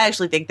time, but I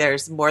actually think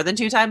there's more than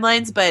two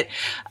timelines. But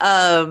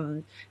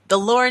the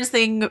Lawrence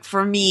thing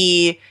for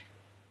me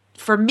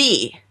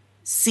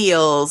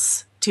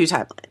seals two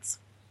timelines.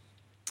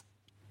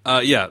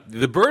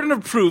 The burden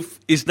of proof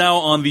is now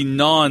on the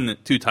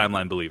non-two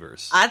timeline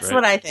believers. That's right?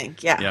 what I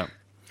think. Yeah.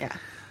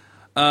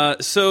 Yeah.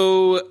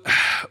 So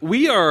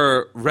we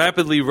are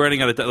rapidly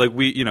running out of time.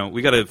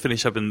 We got to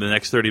finish up in the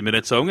next 30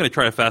 minutes. So I'm going to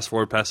try to fast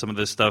forward past some of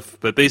this stuff.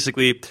 But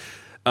basically,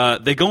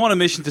 they go on a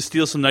mission to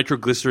steal some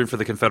nitroglycerin for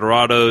the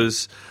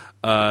Confederados.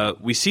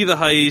 We see the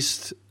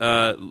heist.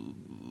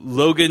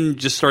 Logan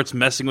just starts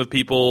messing with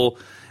people,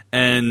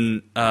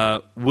 and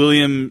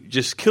William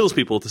just kills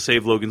people to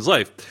save Logan's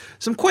life.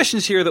 Some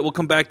questions here that we'll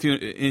come back to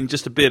in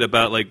just a bit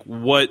about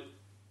what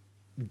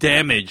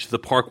damage the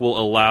park will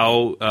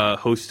allow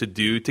hosts to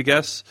do to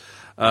guests.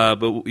 But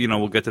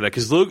we'll get to that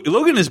because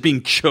Logan is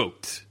being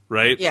choked,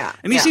 right? Yeah.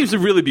 And he seems to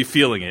really be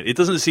feeling it. It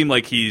doesn't seem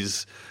like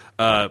he's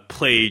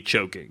play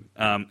choking.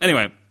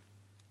 Anyway,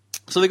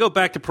 so they go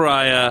back to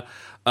Pariah.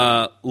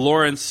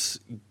 Lawrence,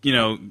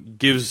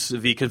 gives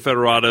the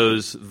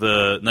Confederados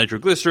the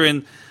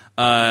nitroglycerin,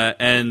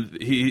 and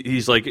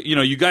he's like,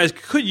 you guys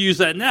could use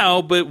that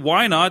now, but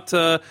why not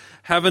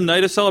have a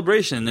night of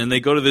celebration? And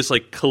they go to this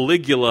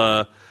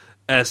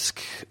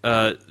Caligula-esque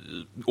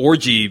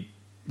orgy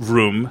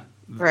room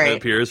that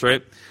appears,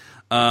 right?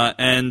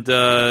 And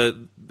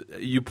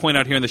you point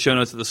out here in the show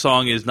notes that the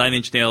song is 9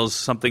 Inch Nails,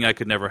 Something I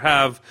Could Never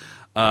Have.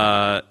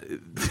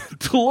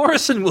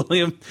 Dolores and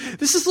William,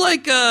 this is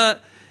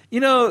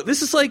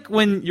this is like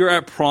when you're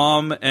at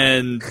prom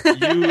and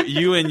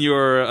you and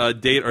your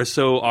date are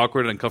so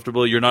awkward and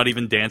uncomfortable, you're not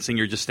even dancing,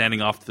 you're just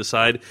standing off to the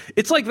side.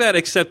 It's like that,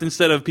 except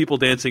instead of people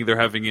dancing, they're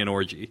having an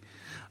orgy.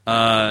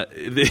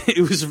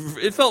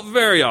 It felt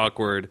very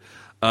awkward.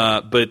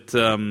 But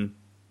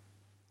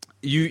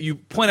you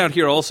point out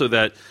here also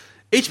that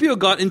HBO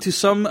got into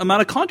some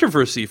amount of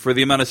controversy for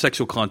the amount of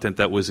sexual content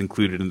that was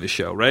included in the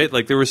show, right?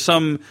 Like there were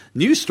some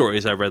news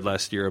stories I read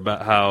last year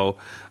about how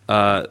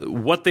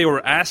what they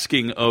were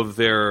asking of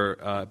their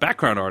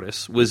background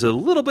artists was a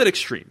little bit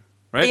extreme.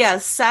 Right? Yeah,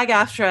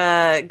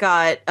 SAG-AFTRA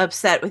got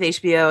upset with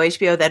HBO.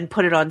 HBO then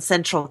put it on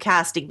Central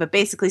Casting, but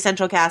basically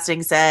Central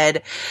Casting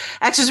said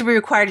actors will be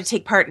required to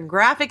take part in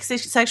graphic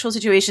sexual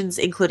situations,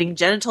 including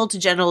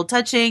genital-to-genital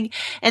touching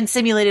and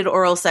simulated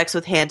oral sex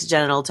with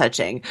hand-to-genital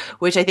touching,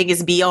 which I think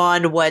is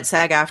beyond what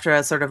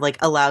SAG-AFTRA sort of like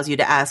allows you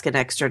to ask an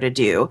extra to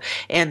do.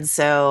 And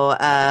so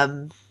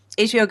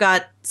HBO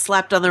got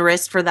slapped on the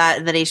wrist for that,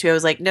 and then HBO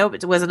was like, "Nope,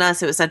 it wasn't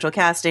us; it was Central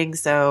Casting."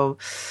 So,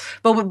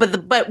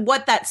 but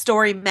what that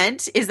story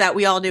meant is that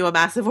we all knew a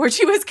massive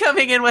orgy was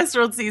coming in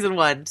Westworld season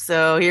 1.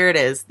 So here it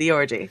is, the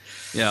orgy.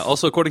 Yeah.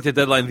 Also, according to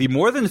Deadline, the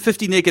more than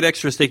 50 naked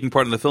extras taking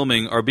part in the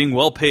filming are being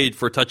well paid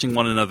for touching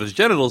one another's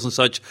genitals and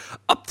such,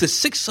 up to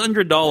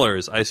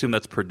 $600. I assume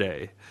that's per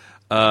day,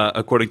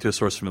 according to a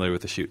source familiar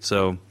with the shoot.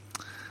 So.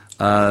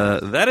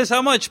 That is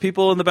how much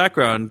people in the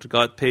background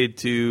got paid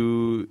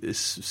to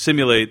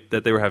simulate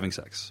that they were having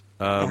sex.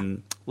 A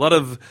lot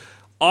of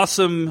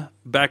awesome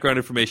background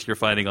information you're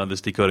finding on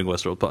this Decoding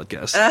Westworld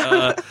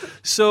podcast.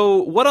 So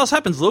what else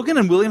happens? Logan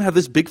and William have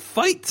this big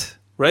fight,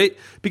 right?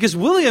 Because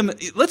William,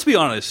 let's be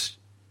honest,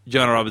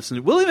 John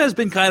Robinson, William has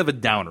been kind of a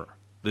downer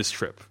this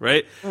trip,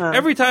 right?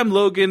 Every time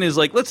Logan is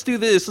like, let's do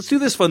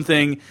this fun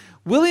thing,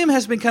 William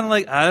has been kind of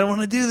like, I don't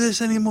want to do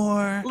this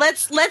anymore.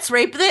 Let's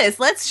rape this.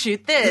 Let's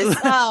shoot this.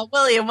 Oh,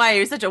 William, why are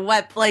you such a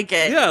wet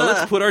blanket? Yeah,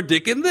 let's put our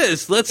dick in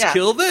this. Let's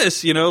kill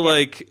this. You know,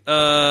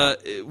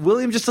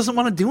 William just doesn't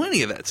want to do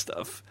any of that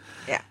stuff.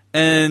 Yeah.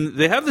 And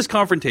they have this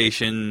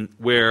confrontation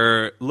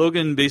where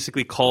Logan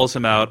basically calls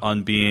him out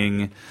on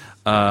being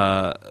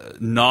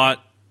not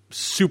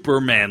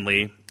super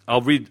manly.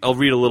 I'll read a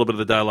little bit of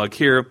the dialogue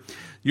here.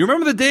 You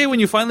remember the day when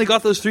you finally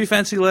got those 3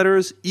 fancy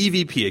letters?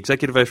 EVP,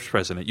 Executive Vice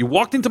President. You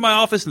walked into my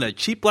office in that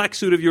cheap black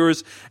suit of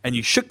yours, and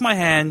you shook my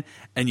hand,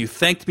 and you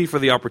thanked me for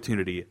the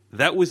opportunity.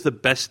 That was the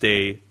best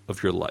day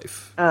of your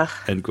life.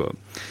 End quote.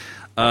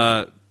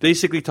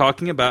 Basically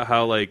talking about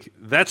how, like,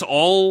 that's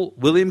all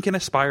William can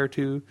aspire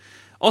to.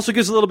 Also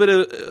gives a little bit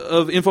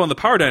of info on the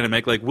power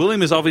dynamic. Like,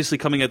 William is obviously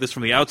coming at this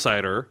from the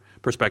outsider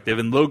perspective,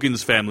 and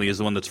Logan's family is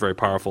the one that's very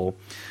powerful.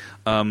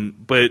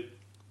 But,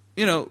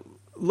 you know,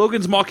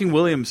 Logan's mocking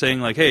William, saying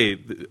like, "Hey,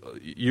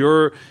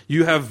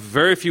 you have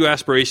very few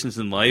aspirations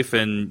in life,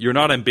 and you're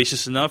not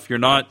ambitious enough. You're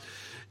not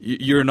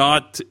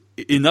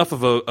enough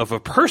of a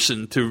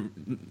person to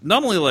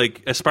not only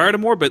like aspire to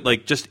more, but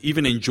like just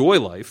even enjoy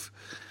life."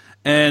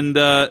 And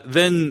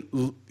then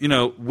you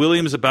know,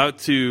 William's about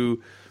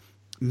to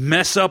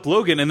mess up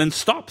Logan, and then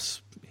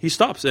stops. He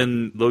stops,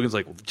 and Logan's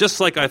like, "Just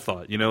like I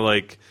thought," you know,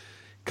 like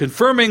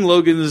confirming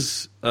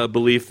Logan's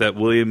belief that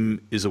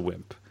William is a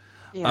wimp.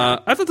 Yeah.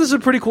 I thought this is a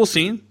pretty cool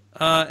scene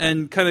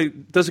and kind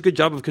of does a good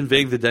job of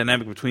conveying the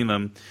dynamic between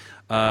them.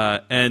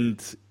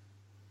 And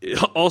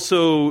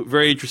also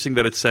very interesting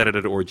that it's set at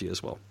an orgy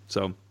as well.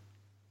 So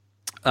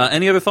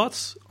any other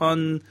thoughts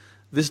on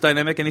this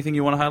dynamic? Anything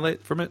you want to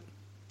highlight from it?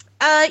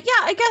 Yeah,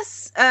 I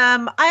guess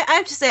I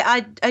have to say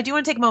I do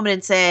want to take a moment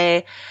and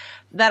say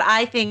that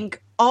I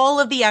think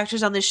all of the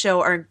actors on this show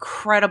are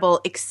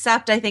incredible,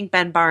 except I think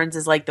Ben Barnes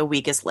is like the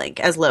weakest link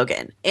as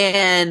Logan.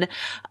 And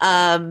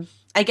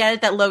I get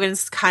it that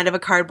Logan's kind of a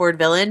cardboard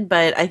villain,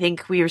 but I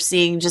think we were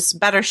seeing just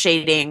better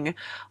shading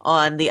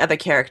on the other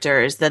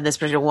characters than this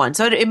particular one.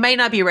 So it might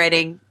not be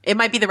writing. It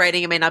might be the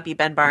writing. It may not be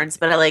Ben Barnes,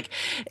 but I like,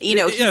 you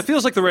know. Yeah, it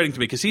feels like the writing to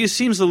me because he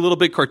seems a little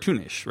bit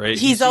cartoonish, right?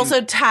 He's also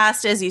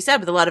tasked, as you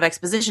said, with a lot of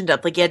exposition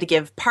dump. Like he had to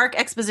give Park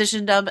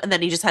exposition dump, and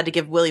then he just had to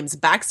give William's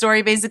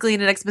backstory basically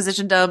in an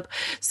exposition dump.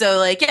 So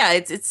like, yeah,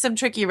 it's some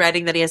tricky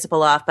writing that he has to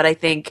pull off. But I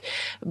think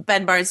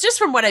Ben Barnes, just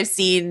from what I've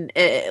seen,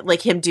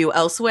 like him do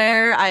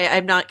elsewhere,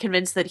 I'm not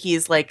convinced that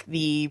he's like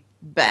the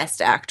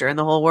best actor in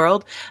the whole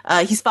world.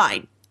 He's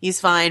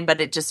fine, but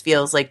it just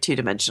feels like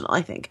 2-dimensional,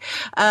 I think.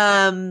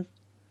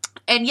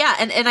 And yeah,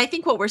 and I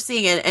think what we're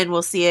seeing, and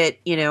we'll see it,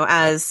 you know,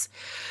 as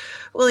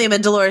William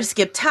and Dolores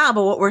skip town,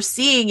 but what we're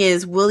seeing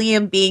is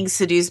William being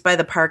seduced by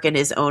the Park in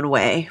his own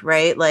way,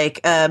 right? Like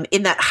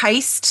in that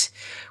heist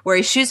where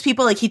he shoots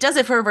people, like he does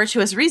it for a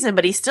virtuous reason,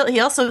 but he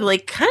also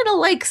like kind of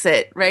likes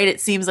it, right? It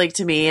seems like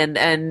to me,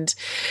 and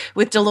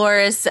with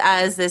Dolores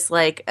as this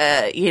like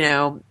you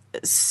know,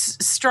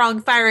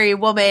 strong, fiery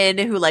woman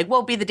who like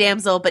won't be the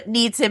damsel but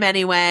needs him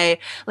anyway.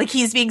 Like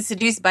he's being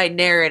seduced by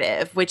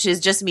narrative, which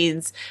is just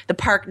means the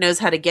Park knows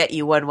how to get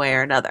you one way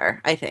or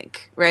another, I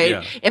think, right?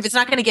 Yeah. If it's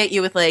not going to get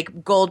you with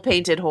like gold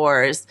painted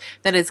whores,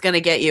 then it's going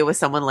to get you with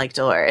someone like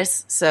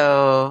Dolores.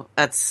 So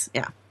that's,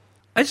 yeah.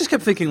 I just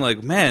kept thinking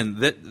like, man,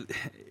 that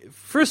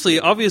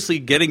firstly, obviously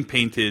getting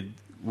painted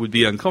would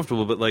be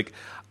uncomfortable, but like,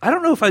 I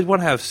don't know if I'd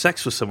want to have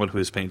sex with someone who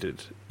is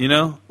painted, you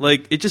know?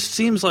 Like, it just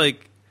seems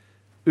like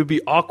it would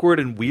be awkward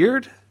and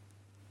weird.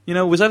 You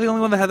know, was I the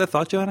only one that had that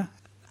thought, Joanna?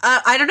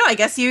 I don't know. I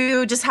guess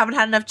you just haven't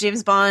had enough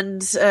James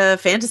Bond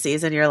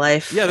fantasies in your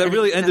life. Yeah, that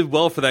really ended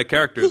well for that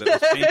character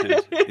that was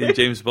painted in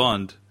James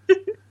Bond.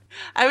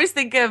 I always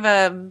think of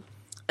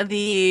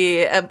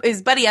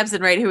his buddy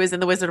Ebsen, right, who was in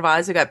The Wizard of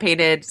Oz, who got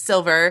painted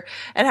silver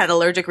and had an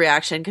allergic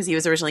reaction because he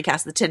was originally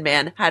cast as the Tin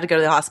Man, had to go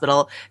to the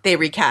hospital. They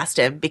recast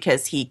him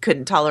because he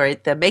couldn't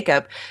tolerate the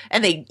makeup,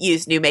 and they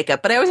used new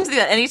makeup. But I always do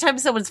that anytime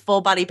someone's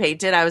full body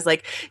painted. I was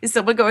like, is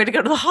someone going to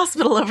go to the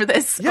hospital over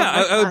this? Yeah,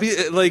 I would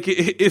be like,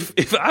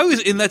 if I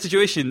was in that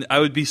situation, I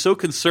would be so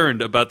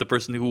concerned about the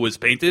person who was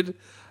painted.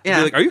 Yeah.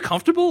 Be like, are you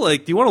comfortable?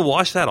 Like, do you want to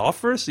wash that off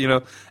first?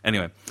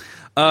 Anyway.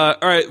 All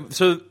right.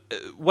 So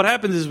what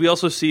happens is we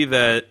also see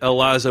that El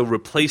Lazo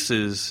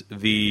replaces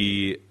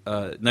the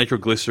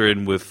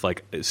nitroglycerin with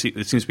it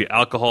seems to be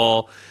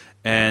alcohol,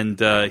 and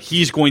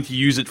he's going to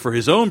use it for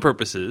his own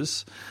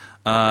purposes.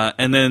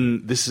 And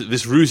then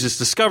this ruse is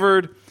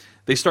discovered.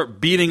 They start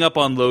beating up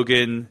on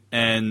Logan,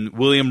 and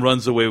William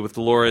runs away with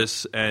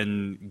Dolores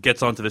and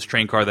gets onto this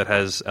train car that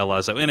has El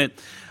Lazo in it.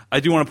 I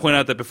do want to point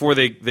out that before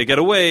they get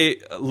away,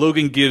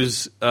 Logan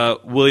gives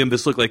William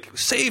this look like,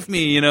 save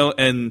me,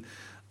 and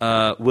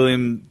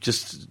William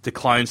just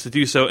declines to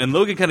do so. And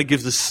Logan kind of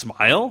gives a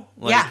smile.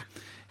 Like,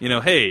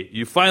 hey,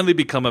 you finally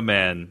become a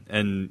man,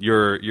 and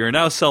you're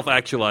now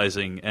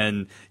self-actualizing,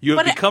 and you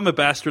have become a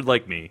bastard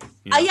like me.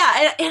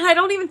 Yeah, and I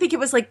don't even think it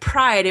was like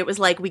pride. It was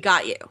like, we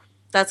got you.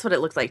 That's what it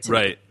looked like to me.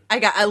 Right.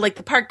 I like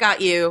the park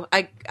got you.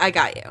 I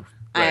got you.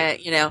 Right.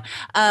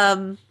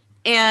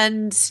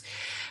 And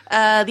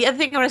the other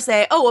thing I want to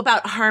say,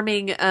 about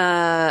harming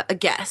a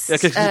guest. Yeah,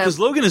 because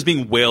Logan is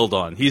being wailed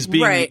on. He's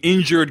being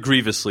injured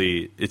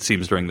grievously, it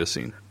seems, during this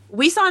scene.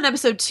 We saw in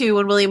episode 2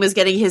 when William was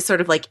getting his sort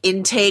of like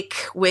intake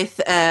with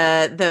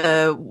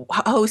the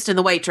host in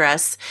the white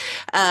dress,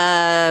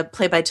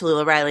 played by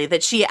Tallulah Riley,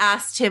 that she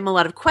asked him a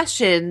lot of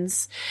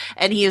questions,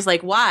 and he was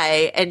like,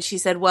 "Why?" And she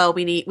said, "Well,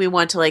 we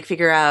want to like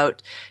figure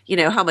out,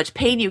 how much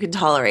pain you can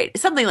tolerate,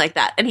 something like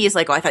that." And he's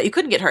like, "Oh, I thought you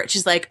couldn't get hurt."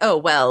 She's like, "Oh,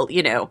 well,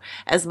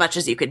 as much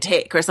as you can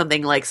take," or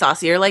something like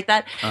saucier like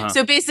that. Uh-huh.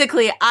 So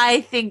basically, I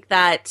think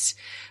that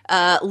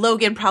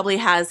Logan probably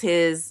has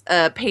his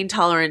pain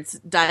tolerance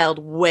dialed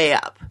way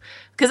up,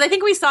 because I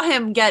think we saw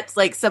him get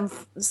like some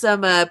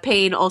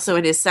pain also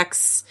in his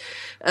sex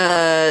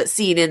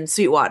scene in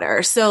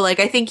Sweetwater. So like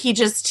I think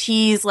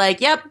he's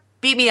like, "Yep,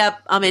 beat me up.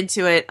 I'm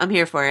into it. I'm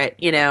here for it."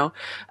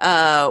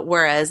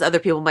 Whereas other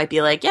people might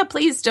be like, "Yeah,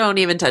 please don't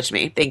even touch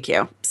me. Thank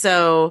you."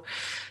 So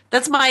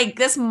that's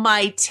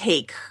my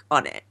take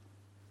on it.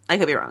 I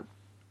could be wrong.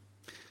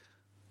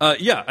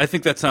 Yeah, I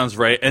think that sounds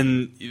right.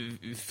 And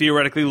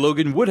theoretically,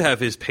 Logan would have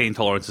his pain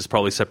tolerances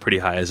probably set pretty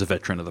high as a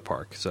veteran of the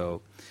park.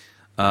 So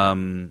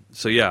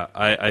yeah,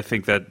 I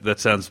think that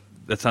sounds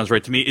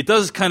right to me. It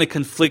does kind of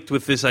conflict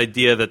with this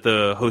idea that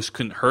the host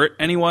couldn't hurt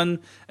anyone,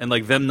 and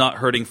like them not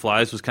hurting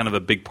flies was kind of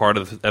a big part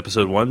of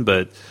episode 1.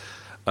 But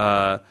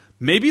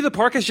maybe the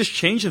park has just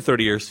changed in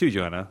 30 years too,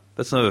 Joanna.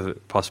 That's another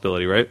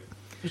possibility, right?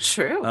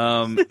 True.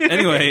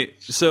 Anyway,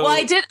 so well,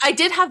 I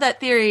did have that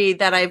theory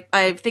that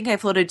I think I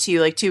floated to you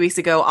like 2 weeks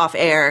ago off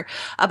air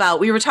about,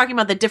 we were talking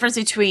about the difference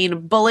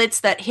between bullets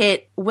that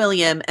hit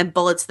William and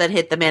bullets that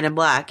hit the Man in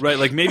Black. Right,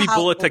 like maybe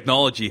bullet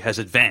technology has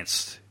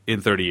advanced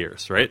in 30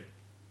 years, right?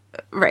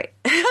 Right.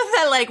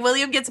 That like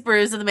William gets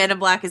bruised and the Man in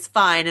Black is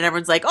fine, and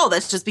everyone's like, "Oh,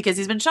 that's just because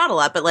he's been shot a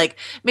lot." But like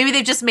maybe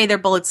they've just made their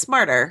bullets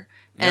smarter,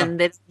 and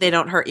they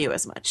don't hurt you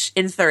as much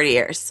in 30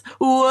 years.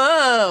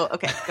 Whoa.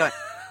 Okay, go ahead.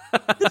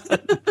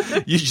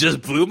 You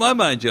just blew my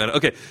mind, John.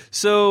 Okay,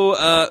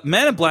 so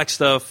Man in Black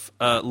stuff.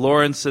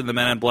 Lawrence and the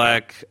Man in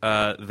Black,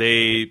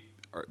 they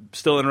are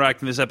still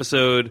interacting in this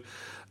episode,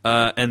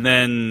 and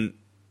then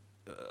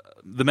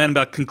the Man in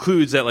Black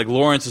concludes that like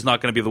Lawrence is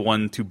not going to be the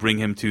one to bring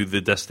him to the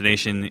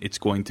destination. It's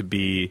going to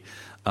be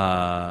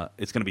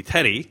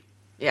Teddy.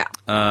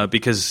 Yeah.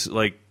 Because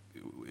like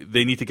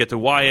they need to get to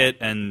Wyatt,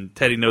 and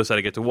Teddy knows how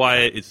to get to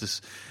Wyatt. It's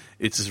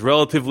this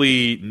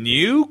relatively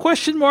new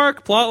question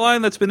mark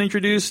plotline that's been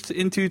introduced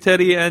into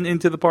Teddy and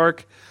into the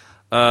park.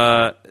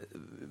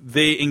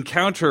 They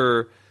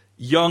encounter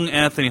young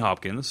Anthony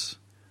Hopkins.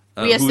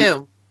 We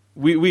assume.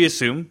 We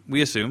assume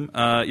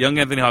young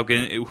Anthony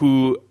Hopkins,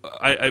 who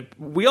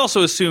we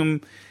also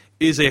assume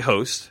is a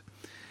host,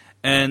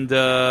 and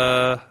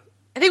I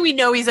think we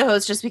know he's a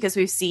host just because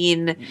we see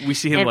him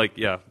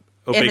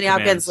Anthony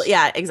Hopkins.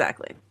 Yeah,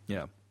 exactly.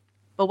 Yeah,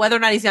 but whether or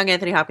not he's young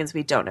Anthony Hopkins,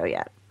 we don't know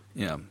yet.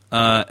 Yeah,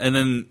 and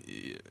then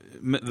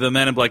the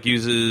Man in Black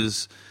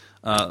uses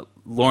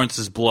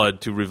Lawrence's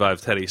blood to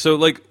revive Teddy. So,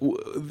 like,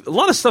 a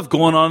lot of stuff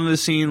going on in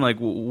this scene. Like,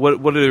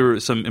 what are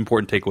some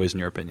important takeaways in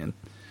your opinion?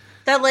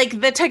 That like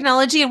the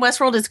technology in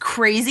Westworld is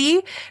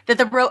crazy. That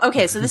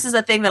okay, so this is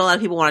a thing that a lot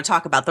of people want to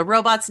talk about. The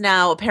robots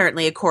now,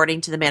 apparently,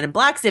 according to the Man in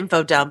Black's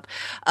info dump,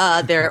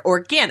 they're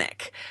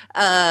organic,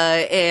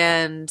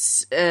 and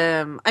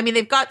I mean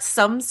they've got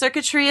some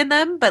circuitry in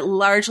them, but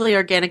largely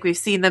organic. We've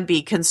seen them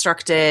be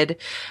constructed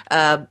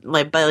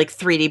like by like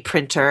 3D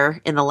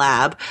printer in the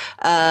lab,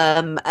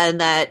 and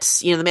that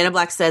the Man in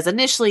Black says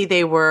initially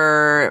they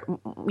were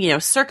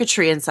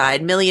circuitry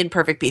inside, million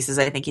perfect pieces.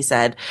 I think he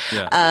said,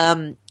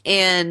 yeah.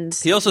 And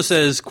he also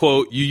says,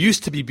 quote, "You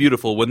used to be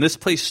beautiful. When this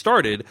place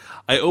started,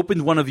 I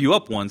opened one of you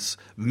up once,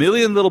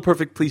 million little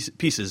perfect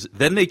pieces.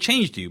 Then they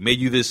changed you, made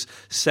you this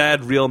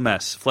sad, real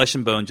mess, flesh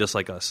and bone, just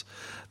like us.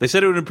 They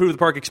said it would improve the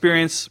park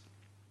experience,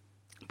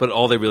 but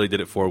all they really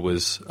did it for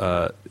was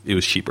it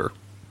was cheaper."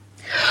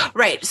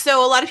 Right.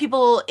 So a lot of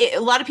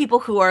people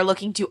who are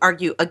looking to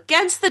argue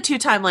against the two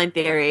timeline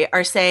theory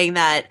are saying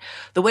that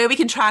the way we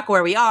can track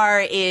where we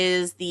are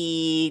is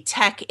the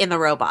tech in the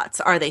robots.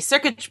 Are they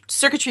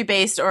circuitry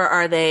based or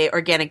are they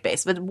organic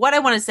based? But what I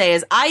want to say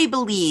is I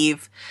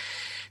believe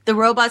the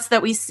robots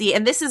that we see,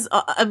 and this is,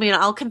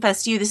 I'll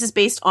confess to you, this is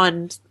based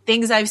on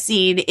things I've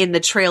seen in the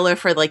trailer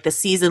for like the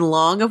season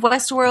long of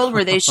Westworld,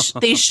 where they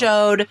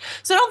showed,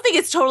 so I don't think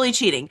it's totally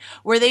cheating,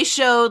 where they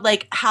showed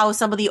like how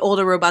some of the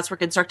older robots were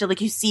constructed. Like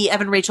you see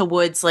Evan Rachel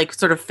Wood's like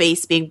sort of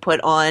face being put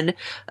on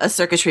a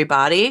circuitry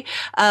body.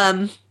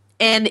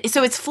 And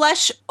so it's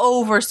flesh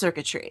over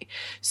circuitry.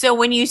 So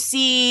when you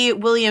see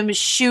William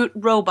shoot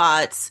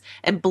robots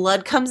and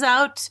blood comes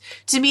out,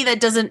 to me that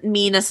doesn't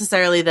mean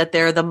necessarily that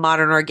they're the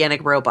modern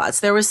organic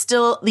robots. There was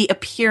still the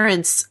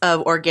appearance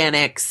of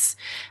organics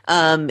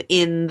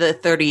in the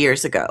 30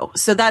 years ago.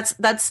 So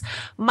that's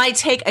my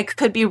take. I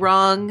could be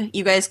wrong.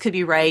 You guys could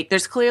be right.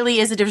 There's clearly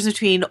is a difference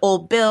between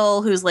old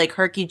Bill, who's like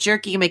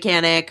herky-jerky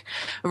mechanic,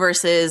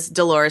 versus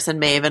Dolores and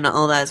Maeve and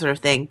all that sort of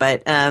thing.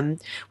 But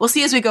we'll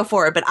see as we go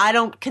forward. But I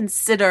don't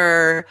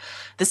consider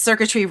the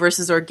circuitry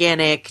versus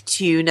organic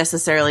to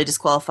necessarily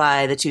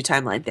disqualify the two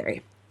timeline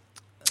theory.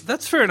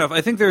 That's fair enough.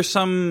 I think there's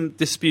some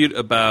dispute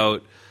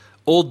about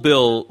old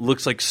Bill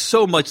looks like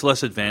so much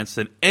less advanced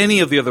than any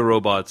of the other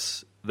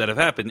robots that have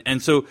happened.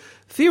 And so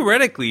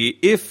theoretically,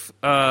 if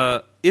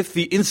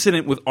the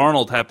incident with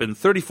Arnold happened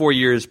 34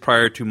 years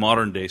prior to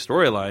modern day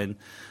storyline,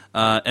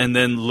 and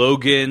then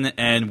Logan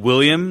and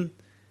William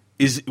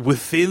is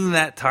within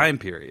that time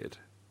period,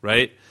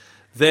 right?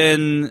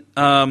 Then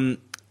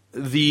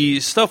the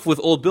stuff with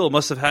old Bill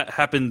must have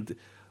happened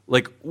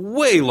like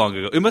way long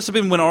ago. It must have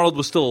been when Arnold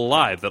was still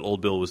alive that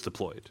old Bill was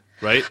deployed,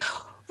 right?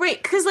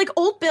 Right, because like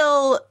old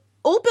Bill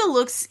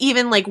looks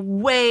even like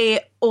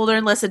way older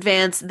and less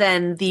advanced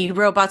than the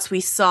robots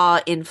we saw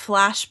in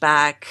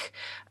flashback.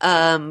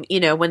 When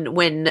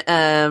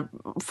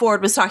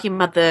Ford was talking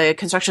about the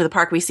construction of the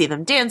park, we see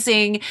them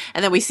dancing,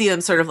 and then we see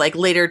them sort of like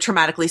later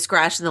traumatically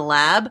scratched in the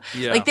lab.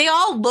 Yeah. Like they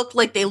all look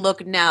like they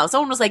look now.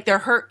 Someone was like,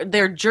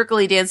 they're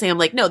jerkily dancing. I'm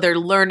like, no, they're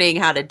learning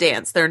how to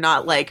dance. They're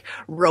not like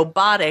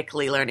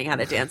robotically learning how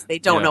to dance. They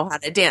don't know how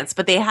to dance,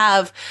 but they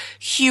have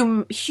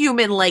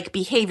human-like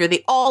behavior.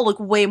 They all look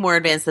way more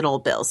advanced than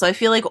old Bill. So I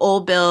feel like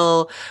old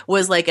Bill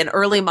was like an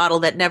early model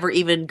that never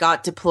even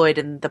got deployed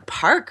in the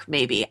park.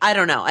 Maybe. I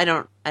don't know. I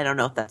don't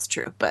know if that's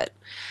true, but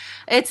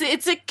it's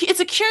a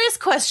curious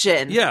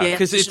question. Yeah,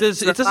 because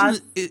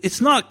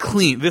it's not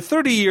clean. The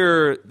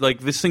 30-year,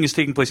 like this thing is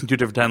taking place in two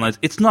different timelines.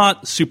 It's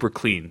not super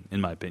clean,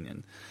 in my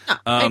opinion. Oh,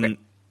 I agree.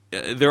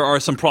 There are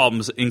some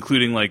problems,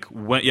 including like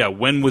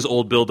when was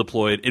old Bill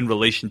deployed in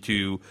relation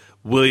to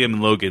William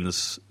and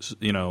Logan's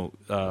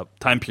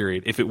time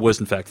period, if it was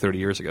in fact 30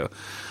 years ago.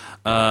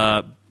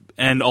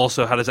 And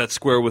also, how does that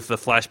square with the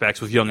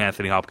flashbacks with young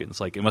Anthony Hopkins?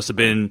 Like, it must have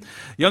been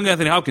young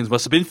Anthony Hopkins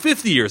must have been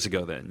 50 years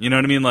ago then. You know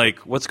what I mean? Like,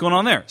 what's going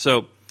on there?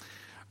 So,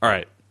 all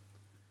right.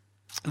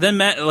 Then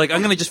Matt, like,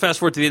 I'm going to just fast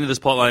forward to the end of this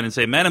plot line and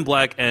say Man in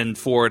Black and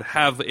Ford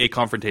have a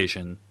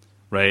confrontation,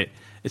 right?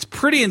 It's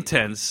pretty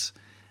intense,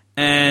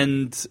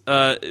 and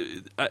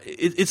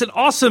it's an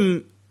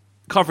awesome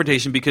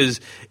confrontation because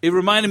it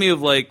reminded me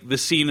of like the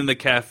scene in the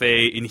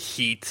cafe in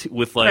Heat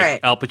with like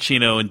Al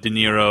Pacino and De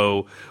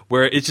Niro,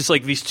 where it's just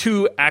like these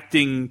two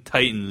acting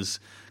titans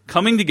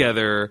coming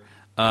together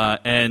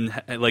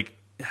and like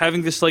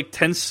having this like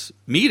tense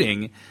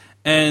meeting,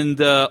 and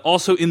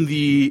also in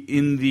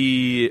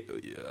the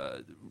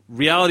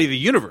reality of the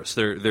universe,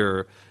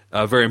 they're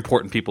very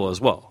important people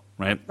as well,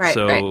 right?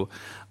 So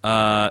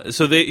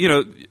they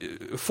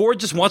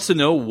Ford just wants to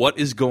know what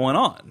is going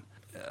on.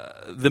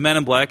 The Man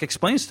in Black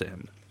explains to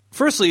him.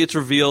 Firstly, it's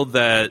revealed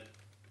that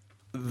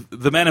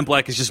the Man in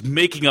Black is just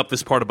making up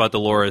this part about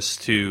Dolores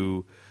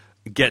to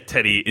get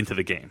Teddy into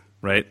the game,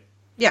 right?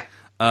 Yeah.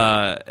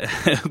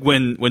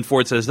 When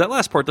Ford says, that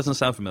last part doesn't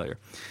sound familiar.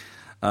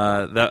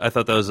 I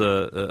thought that was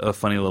a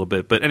funny little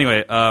bit. But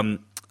anyway,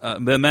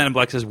 the Man in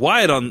Black says,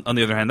 Wyatt, on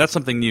the other hand, that's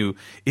something new.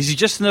 Is he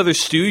just another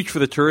stooge for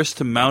the tourists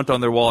to mount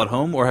on their wall at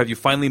home, or have you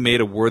finally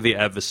made a worthy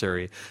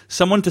adversary?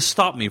 Someone to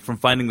stop me from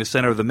finding the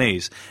center of the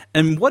maze.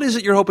 And what is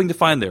it you're hoping to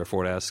find there,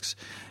 Ford asks.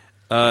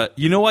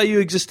 You know why you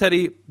exist,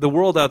 Teddy? The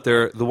world out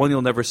there, the one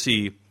you'll never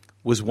see,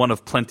 was one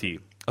of plenty.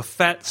 A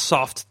fat,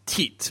 soft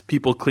teat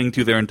people cling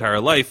to their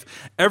entire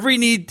life. Every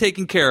need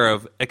taken care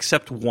of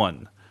except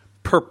one.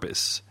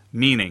 Purpose.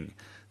 Meaning.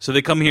 So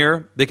they come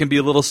here, they can be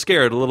a little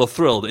scared, a little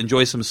thrilled,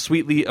 enjoy some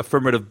sweetly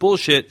affirmative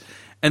bullshit,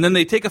 and then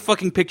they take a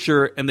fucking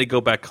picture and they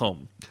go back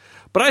home.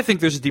 But I think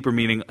there's a deeper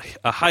meaning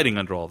hiding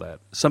under all that.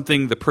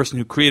 Something the person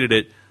who created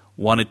it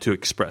wanted to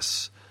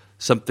express.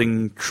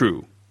 Something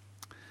true.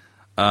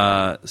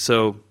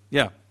 So,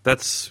 yeah,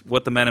 that's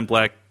what the Man in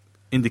Black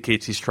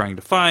indicates he's trying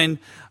to find.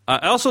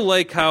 I also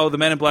like how the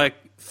Man in Black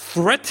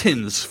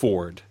threatens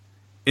Ford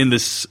in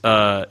this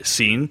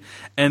scene,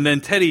 and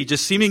then Teddy,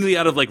 just seemingly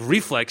out of like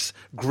reflex,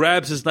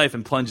 grabs his knife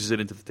and plunges it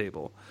into the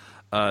table,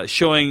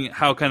 showing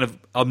how kind of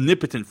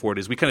omnipotent Ford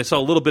is. We kind of saw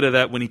a little bit of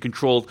that when he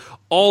controlled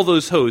all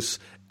those hosts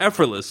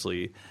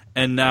effortlessly,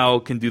 and now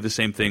can do the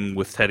same thing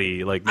with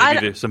Teddy. Like maybe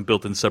there's some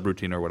built-in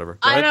subroutine or whatever.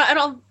 I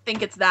don't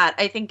think it's that.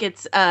 I think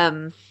it's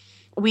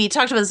we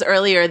talked about this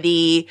earlier.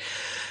 The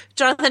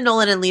Jonathan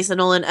Nolan and Lisa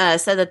Nolan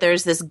said that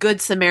there's this good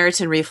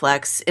Samaritan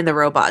reflex in the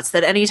robots,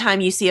 that anytime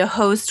you see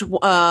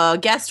a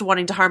guest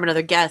wanting to harm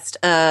another guest,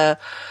 a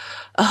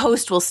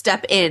host will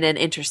step in and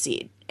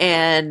intercede.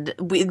 And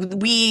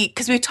we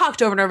because we've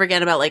talked over and over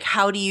again about like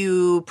how do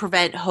you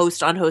prevent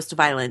host on host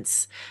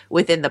violence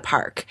within the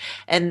park,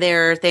 and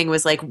their thing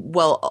was like,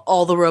 well,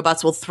 all the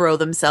robots will throw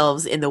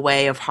themselves in the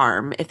way of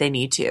harm if they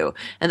need to,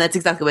 and that's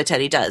exactly what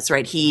Teddy does,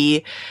 right?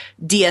 He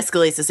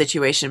de-escalates the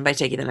situation by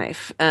taking the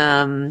knife,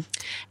 and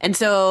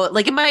so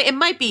like it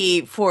might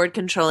be Ford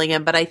controlling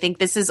him, but I think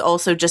this is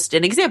also just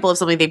an example of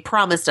something they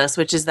promised us,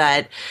 which is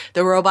that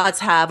the robots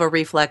have a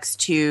reflex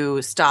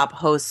to stop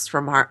hosts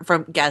from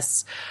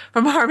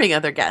harming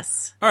other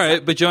guests. All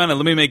right, but Joanna,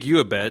 let me make you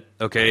a bet,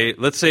 okay?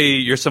 Let's say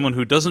you're someone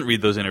who doesn't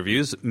read those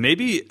interviews.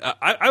 Maybe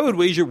I would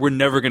wager we're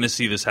never going to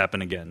see this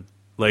happen again,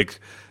 like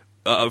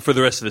for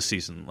the rest of the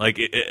season, like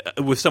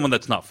with someone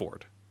that's not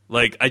Ford.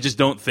 Like, I just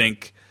don't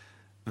think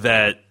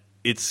that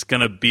it's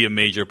going to be a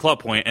major plot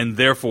point, and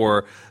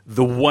therefore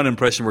the one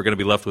impression we're going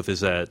to be left with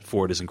is that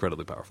Ford is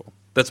incredibly powerful.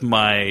 That's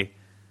my...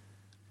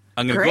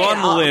 I'm going to go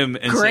on the limb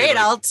and say... Great,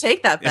 I'll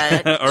take that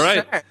bet. All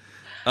right. Sure.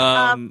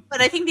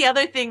 But I think the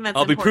other thing that's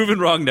I'll be proven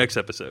wrong next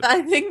episode.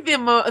 I think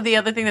the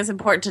other thing that's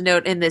important to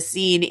note in this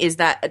scene is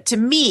that, to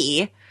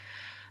me,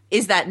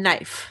 is that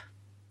knife.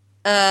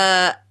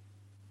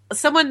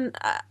 Someone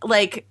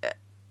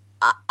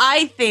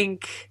I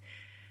think,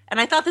 and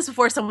I thought this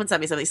before someone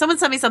sent me something. Someone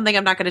sent me something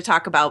I'm not going to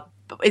talk about.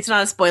 It's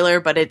not a spoiler,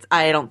 but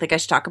I don't think I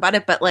should talk about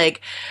it. But like,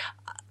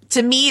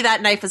 to me,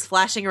 that knife is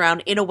flashing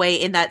around in a way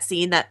in that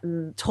scene that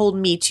told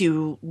me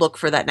to look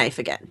for that knife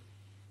again.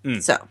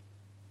 So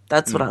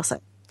that's what I'll say.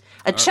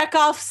 A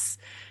Chekhov's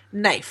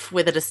knife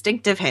with a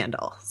distinctive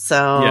handle.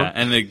 So yeah,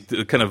 and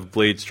the kind of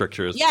blade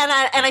structure is...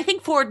 Yeah, and I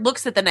think Ford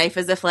looks at the knife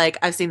as if like,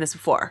 I've seen this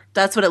before.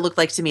 That's what it looked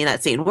like to me in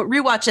that scene.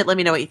 Rewatch it, let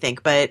me know what you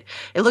think. But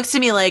it looks to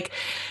me like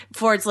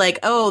Ford's like,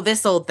 oh,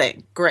 this old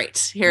thing.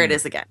 Great. Here it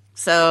is again.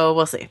 So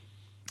we'll see.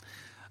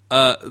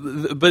 But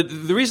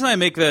the reason I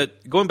make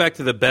that, going back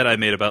to the bet I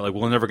made about like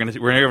we're never going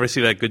to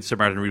see that good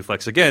Samaritan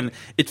reflex again,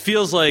 it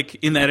feels like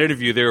in that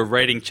interview they were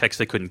writing checks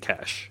they couldn't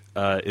cash.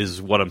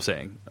 Is what I'm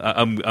saying.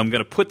 I'm going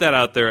to put that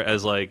out there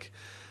as like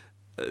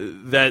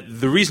that.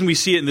 The reason we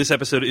see it in this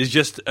episode is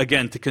just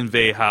again to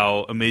convey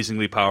how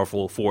amazingly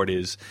powerful Ford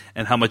is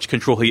and how much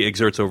control he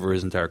exerts over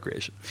his entire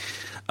creation.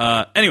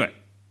 Anyway,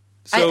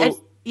 so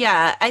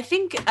I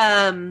think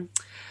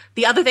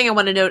the other thing I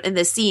want to note in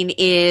this scene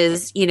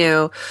is,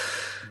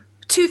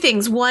 two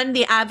things. One,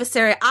 the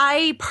adversary.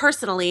 I'm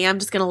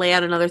just going to lay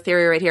out another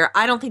theory right here.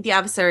 I don't think the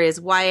adversary is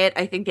Wyatt.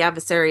 I think the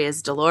adversary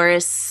is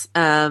Dolores.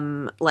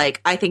 I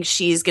think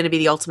she's going to be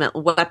the ultimate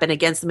weapon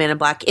against the Man in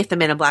Black. If the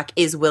Man in Black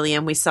is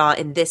William, we saw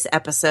in this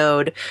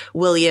episode,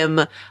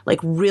 William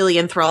really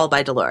enthralled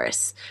by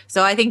Dolores.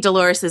 So I think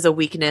Dolores is a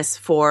weakness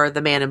for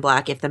the Man in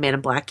Black if the Man in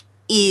Black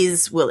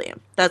is William.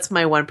 That's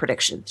my one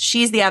prediction.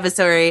 She's the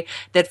adversary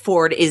that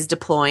Ford is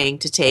deploying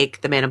to take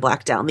the Man in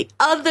Black down. The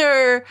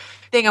other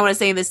thing I want to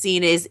say in this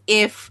scene is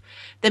if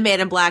the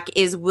Man in Black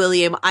is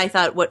William, I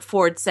thought what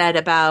Ford said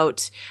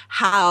about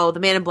how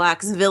the Man in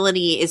Black's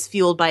villainy is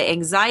fueled by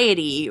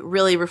anxiety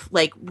really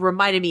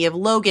reminded me of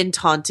Logan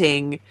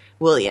taunting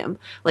William.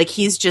 Like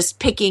he's just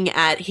picking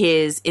at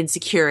his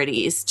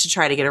insecurities to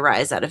try to get a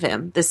rise out of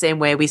him, the same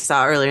way we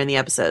saw earlier in the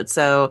episode.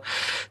 So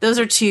those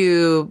are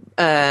two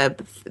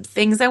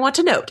things I want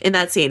to note in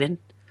that scene, and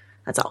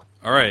that's all.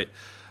 All right.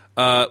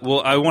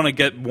 Well, I want to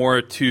get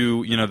more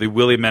to the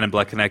William Man in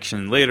Black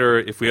connection later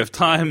if we have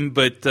time,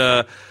 but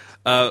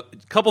a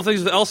couple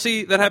things with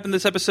Elsie that happened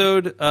this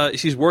episode.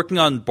 She's working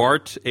on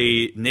Bart,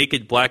 a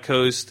naked black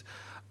host.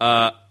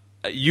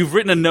 You've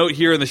written a note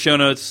here in the show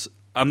notes.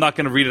 I'm not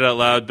going to read it out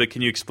loud, but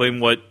can you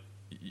explain what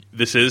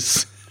this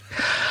is?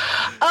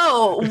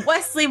 Oh,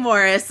 Wesley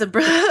Morris, a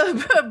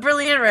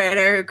brilliant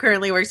writer who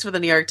currently works for the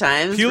New York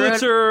Times.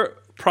 Pulitzer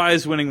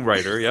Prize-winning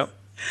writer, yep.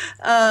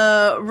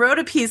 Wrote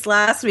a piece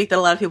last week that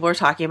a lot of people were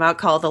talking about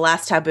called The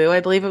Last Taboo,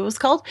 I believe it was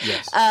called.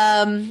 Yes.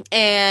 And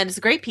it's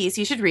a great piece.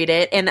 You should read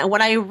it. And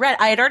when I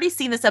had already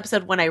seen this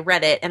episode when I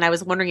read it, and I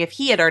was wondering if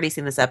he had already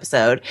seen this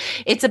episode.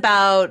 It's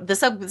about the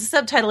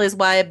subtitle is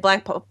why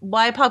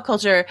pop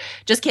culture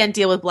just can't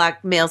deal with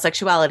black male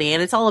sexuality,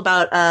 and it's all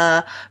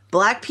about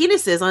black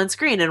penises on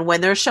screen and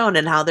when they're shown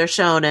and how they're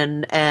shown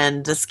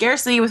and the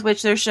scarcity with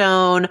which they're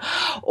shown,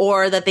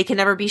 or that they can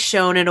never be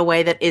shown in a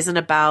way that isn't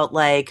about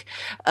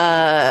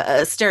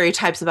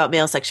stereotypes about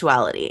male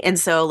sexuality. And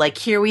so, like,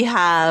 here we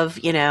have,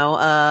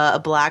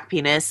 a black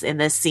penis in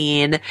this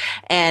scene,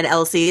 and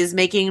Elsie is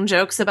making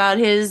jokes about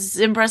his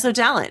impressive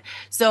talent.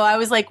 So I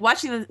was like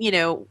watching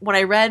when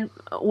I read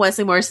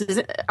Wesley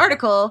Morris's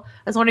article,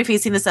 I was wondering if he'd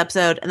seen this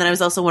episode, and then I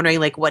was also wondering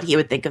like what he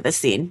would think of this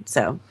scene.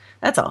 So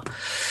that's all.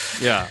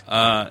 Yeah.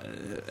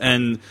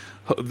 And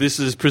this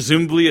is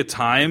presumably a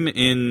time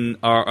in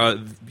our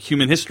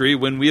human history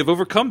when we have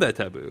overcome that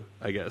taboo,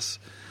 I guess.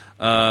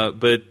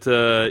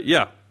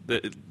 Yeah.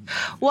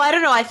 Well, I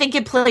don't know. I think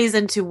it plays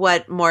into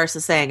what Morris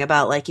is saying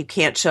about like you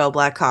can't show a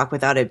black cock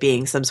without it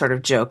being some sort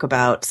of joke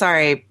about.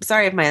 Sorry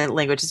if my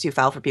language is too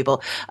foul for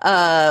people.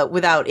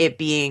 Without it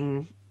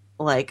being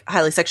like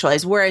highly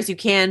sexualized, whereas you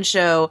can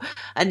show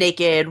a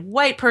naked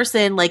white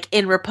person like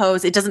in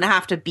repose. It doesn't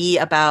have to be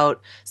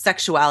about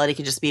sexuality. It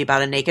can just be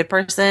about a naked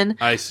person.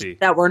 I see.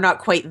 That we're not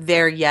quite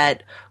there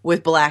yet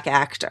with black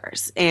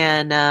actors.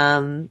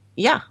 And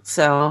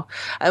so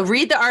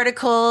read the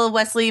article.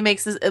 Wesley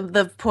makes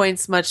the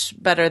points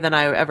much better than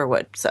I ever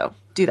would. So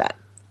do that.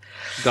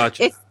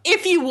 Gotcha.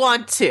 If you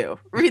want to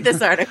read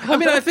this article. I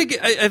mean, I think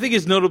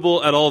it's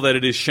notable at all that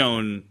it is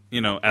shown,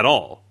 at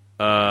all.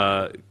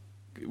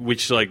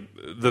 Which, like,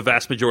 the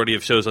vast majority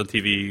of shows on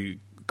TV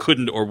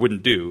couldn't or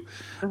wouldn't do.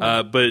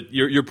 But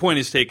your point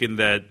is taken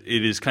that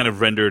it is kind of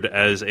rendered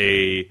as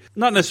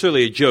not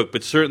necessarily a joke,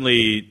 but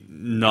certainly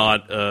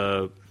not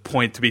a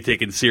point to be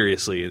taken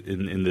seriously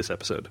in this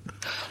episode.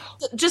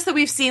 Just that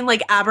we've seen,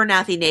 like,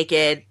 Abernathy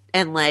naked,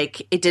 and,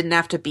 like, it didn't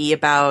have to be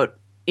about,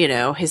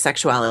 his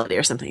sexuality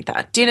or something like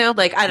that. Do you know?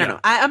 Like, I don't know.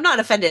 I'm not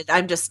offended.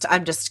 I'm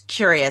just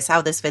curious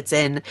how this fits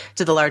in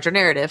to the larger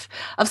narrative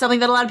of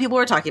something that a lot of people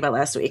were talking about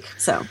last week.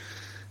 So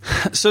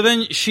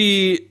then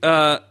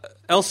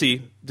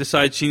Elsie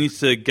decides she needs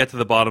to get to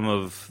the bottom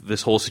of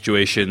this whole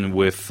situation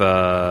with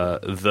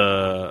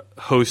the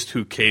host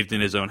who caved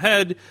in his own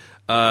head.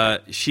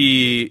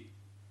 She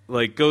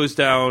goes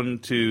down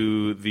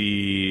to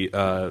the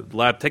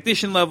lab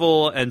technician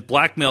level and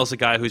blackmails a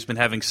guy who's been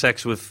having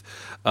sex with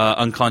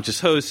unconscious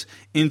hosts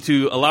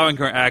into allowing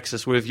her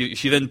access. Where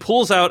she then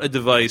pulls out a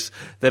device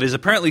that is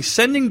apparently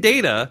sending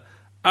data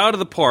out of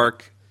the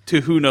park to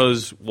who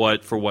knows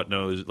what for what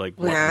knows, like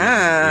what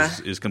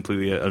is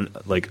completely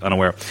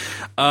unaware.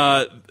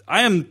 I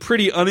am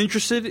pretty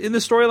uninterested in the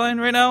storyline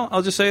right now.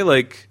 I'll just say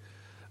there's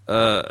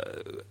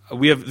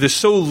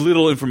so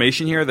little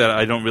information here that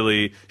I don't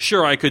really.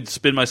 Sure, I could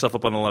spin myself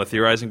up on a lot of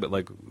theorizing, but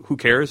like who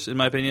cares? In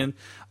my opinion,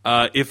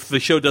 if the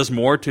show does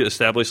more to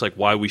establish like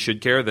why we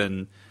should care,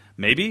 then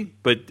maybe.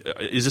 But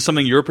is this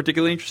something you're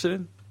particularly interested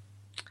in?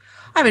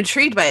 I'm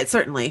intrigued by it,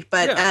 certainly,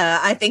 but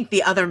I think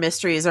the other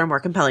mysteries are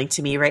more compelling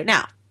to me right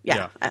now.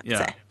 Yeah.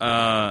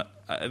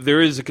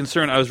 There is a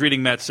concern. I was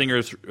reading Matt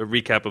Singer's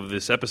recap of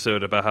this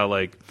episode about how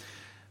like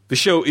the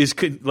show is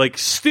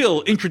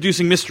still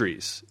introducing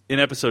mysteries in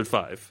episode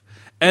 5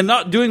 and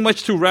not doing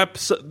much to wrap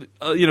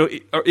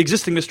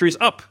existing mysteries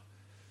up.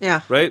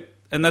 Yeah. Right?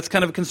 And that's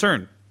kind of a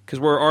concern because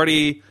we're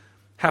already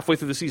halfway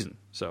through the season.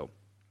 So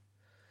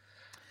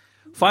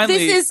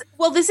finally, this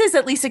is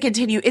at least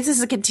this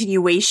is a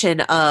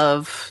continuation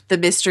of the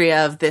mystery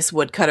of this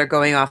woodcutter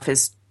going off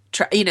his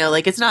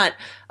it's not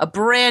a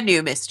brand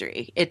new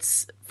mystery.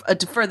 It's a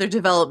further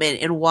development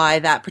in why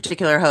that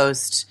particular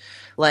host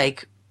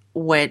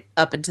went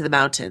up into the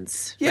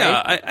mountains.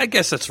 Yeah, right? I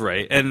guess that's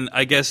right. And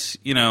I guess,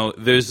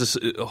 there's this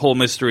whole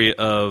mystery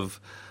of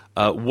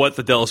what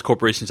the Delos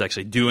Corporation is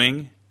actually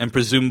doing. And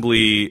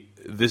presumably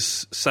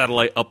this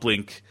satellite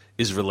uplink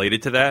is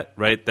related to that,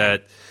 right?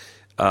 That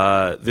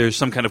there's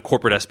some kind of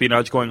corporate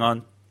espionage going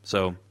on.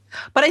 So...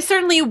 But I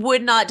certainly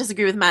would not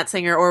disagree with Matt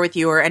Singer or with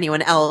you or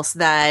anyone else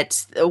that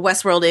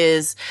Westworld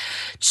is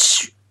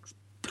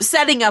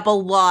setting up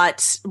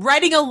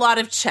writing a lot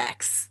of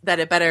checks that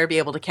it better be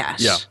able to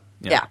cash.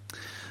 Yeah.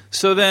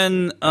 So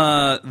then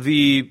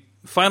the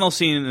final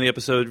scene in the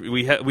episode,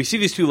 we see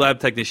these two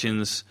lab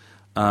technicians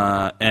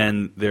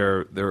and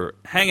they're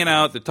hanging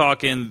out, they're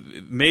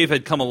talking. Maeve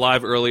had come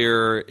alive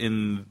earlier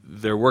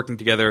they're working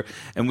together,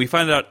 and we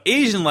find out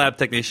Asian lab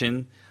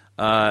technician,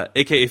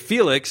 a.k.a.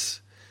 Felix,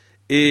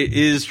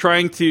 is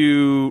trying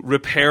to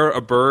repair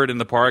a bird in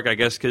the park, I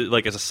guess,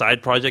 as a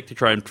side project to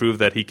try and prove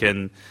that he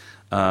can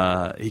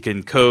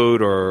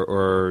code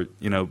or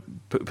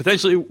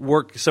potentially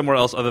work somewhere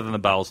else other than the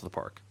bowels of the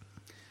park.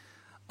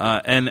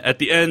 And at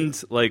the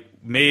end,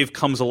 Maeve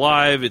comes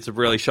alive. It's a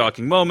really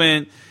shocking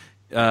moment,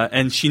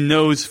 and she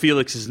knows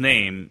Felix's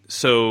name,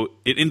 so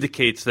it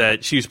indicates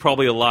that she was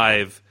probably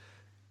alive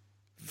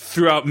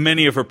throughout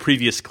many of her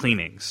previous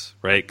cleanings,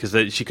 right?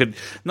 Because she could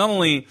not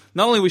only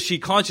was she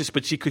conscious,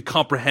 but she could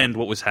comprehend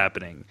what was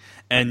happening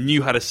and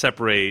knew how to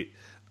separate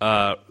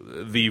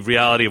the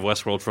reality of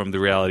Westworld from the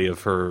reality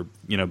of her,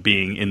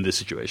 being in this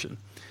situation.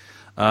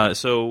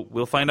 So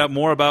we'll find out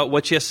more about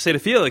what she has to say to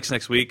Felix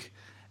next week.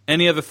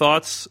 Any other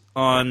thoughts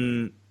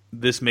on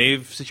this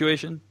Maeve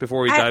situation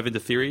before we dive into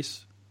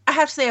theories? I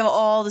have to say, of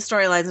all the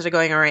storylines that are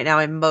going on right now,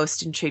 I'm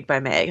most intrigued by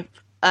Maeve.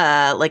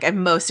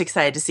 I'm most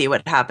excited to see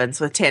what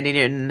happens with Tandy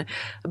Newton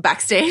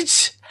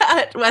backstage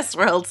at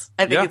Westworld.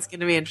 I think Yeah. it's going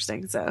to be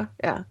interesting. So,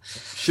 yeah.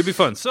 Should be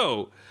fun.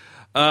 So,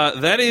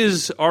 that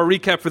is our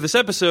recap for this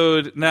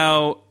episode.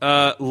 Now,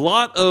 a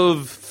lot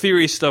of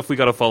theory stuff we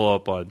got to follow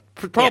up on.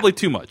 Probably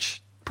too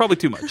much.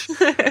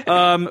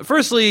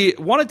 Firstly,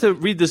 wanted to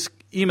read this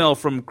email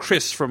from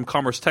Chris from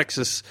Commerce,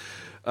 Texas,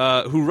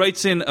 who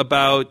writes in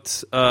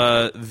about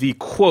the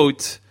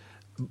quote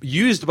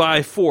used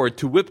by Ford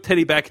to whip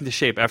Teddy back into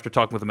shape after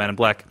talking with the Man in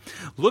Black.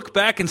 "Look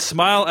back and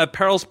smile at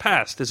perils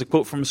past" is a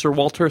quote from Sir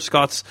Walter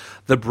Scott's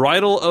The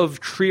Bridal of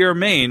Trier,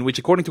 Maine, which,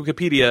 according to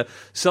Wikipedia,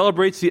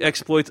 celebrates the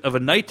exploits of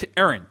a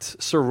knight-errant,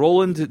 Sir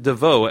Roland de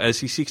Vaux, as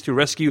he seeks to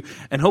rescue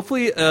and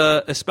hopefully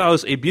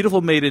espouse a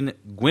beautiful maiden,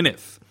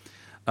 Gwyneth.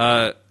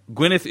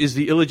 Gwyneth is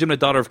the illegitimate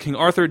daughter of King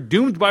Arthur,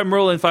 doomed by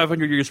Merlin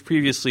 500 years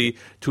previously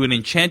to an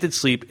enchanted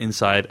sleep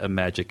inside a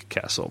magic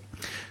castle.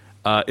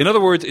 In other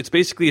words, it's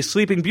basically a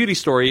Sleeping Beauty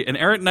story. An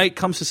errant knight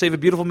comes to save a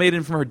beautiful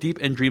maiden from her deep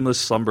and dreamless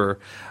slumber,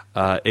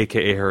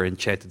 a.k.a. her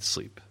enchanted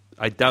sleep.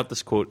 I doubt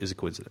this quote is a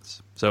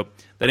coincidence. So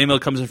that email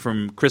comes in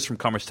from Chris from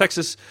Commerce,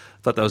 Texas.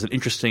 Thought that was an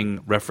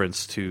interesting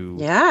reference to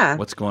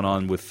what's going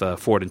on with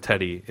Ford and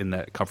Teddy in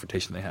that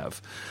confrontation they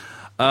have.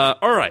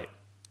 All right.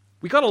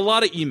 We got a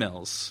lot of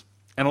emails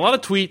and a lot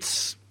of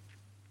tweets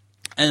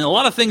and a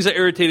lot of things that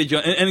irritated you,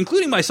 and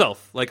including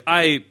myself. Like,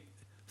 I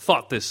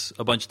thought this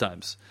a bunch of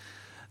times.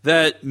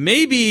 That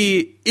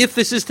maybe if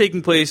this is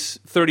taking place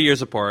 30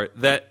 years apart,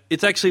 that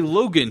it's actually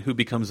Logan who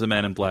becomes the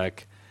Man in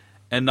Black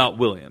and not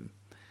William.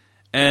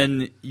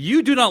 And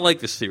you do not like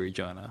this theory,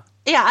 Joanna.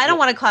 Yeah, I don't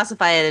want to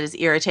classify it as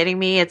irritating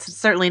me. It's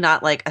certainly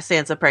not like a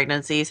Sansa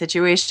pregnancy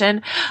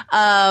situation.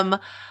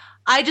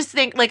 I just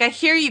think, like, I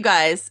hear you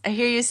guys. I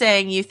hear you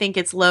saying you think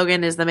it's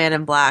Logan is the Man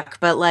in Black,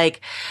 but,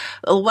 like,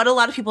 what a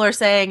lot of people are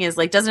saying is,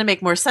 like, doesn't it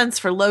make more sense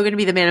for Logan to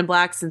be the Man in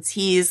Black since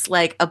he's,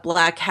 like, a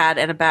black hat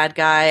and a bad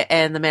guy,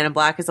 and the Man in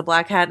Black is a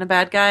black hat and a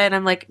bad guy? And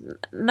I'm like,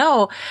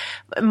 no.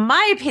 In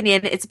my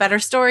opinion, it's better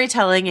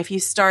storytelling if you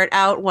start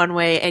out one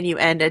way and you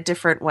end a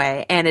different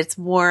way. And it's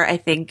more, I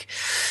think,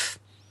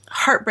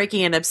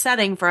 heartbreaking and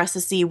upsetting for us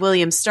to see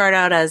William start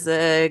out as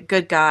a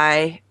good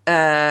guy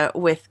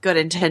with good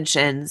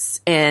intentions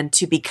and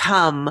to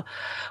become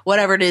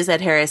whatever it is Ed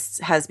Harris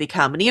has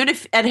become. And even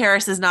if Ed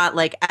Harris is not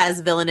like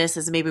as villainous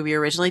as maybe we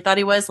originally thought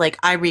he was, like,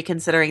 I'm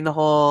reconsidering the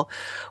whole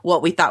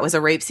what we thought was a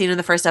rape scene in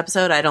the first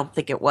episode. I don't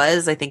think it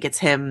was. I think it's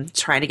him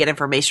trying to get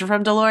information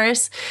from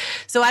Dolores.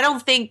 So I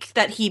don't think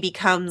that he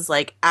becomes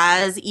like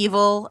as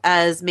evil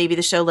as maybe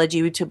the show led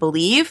you to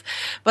believe.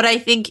 But I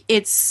think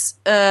it's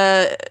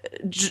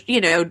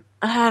you know,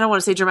 I don't want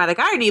to say dramatic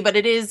irony, but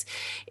it's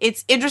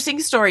interesting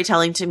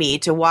storytelling to me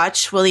to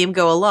watch William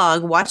go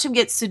along, watch him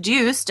get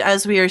seduced,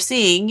 as we are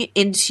seeing,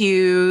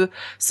 into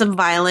some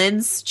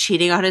violence,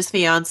 cheating on his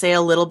fiance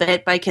a little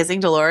bit by kissing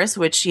Dolores,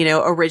 which, you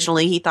know,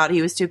 originally he thought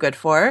he was too good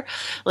for,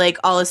 like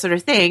all this sort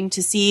of thing,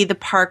 to see the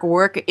park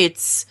work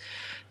its,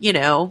 you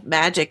know,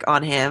 magic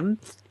on him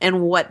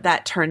and what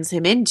that turns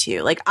him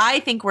into. Like,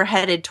 I think we're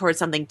headed towards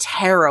something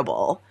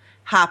terrible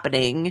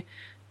happening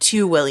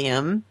to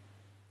William,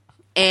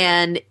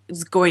 and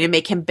is going to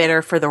make him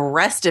bitter for the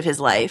rest of his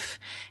life.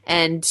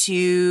 And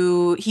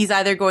he's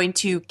either going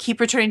to keep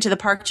returning to the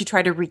park to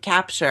try to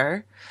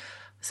recapture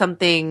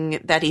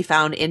something that he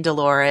found in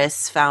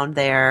Dolores, found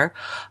there,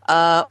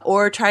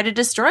 or try to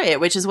destroy it,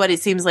 which is what it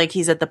seems like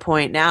he's at the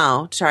point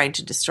now, trying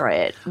to destroy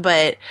it.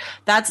 But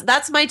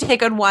that's my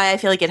take on why I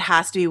feel like it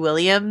has to be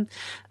William.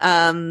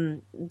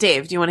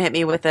 Dave, do you want to hit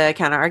me with a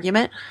counter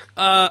argument?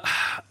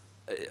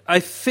 I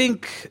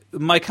think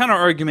my counter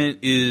argument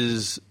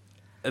is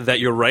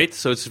that you're right,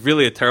 so it's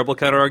really a terrible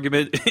counter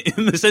argument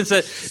in the sense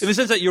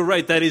that you're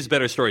right. That is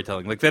better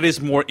storytelling. Like, that is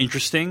more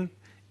interesting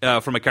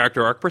from a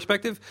character arc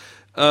perspective.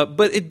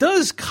 But it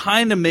does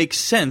kind of make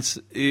sense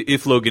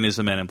if Logan is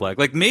the Man in Black.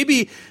 Like,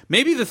 maybe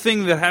the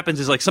thing that happens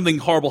is like something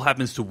horrible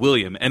happens to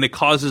William, and it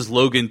causes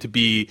Logan to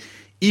be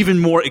even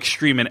more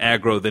extreme and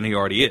aggro than he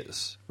already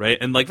is, right?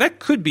 And like, that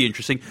could be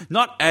interesting.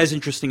 Not as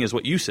interesting as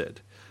what you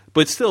said,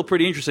 but still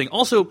pretty interesting.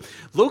 Also,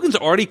 Logan's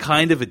already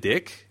kind of a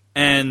dick,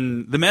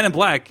 and the Man in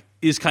Black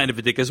is kind of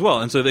a dick as well.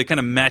 And so it kind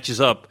of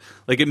matches up.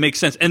 Like, it makes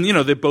sense. And, you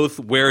know, they both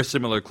wear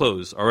similar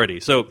clothes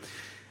already. So,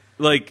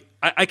 like,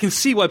 I can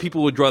see why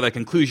people would draw that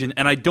conclusion,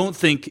 and I don't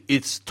think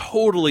it's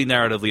totally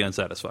narratively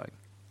unsatisfying,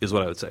 is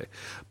what I would say.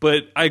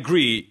 But I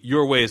agree,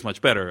 your way is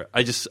much better.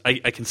 I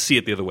can see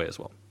it the other way as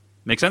well.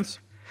 Make sense?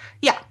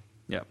 Yeah.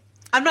 Yeah.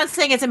 I'm not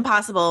saying it's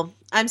impossible.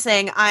 I'm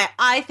saying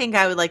I think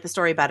I would like the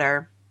story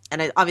better.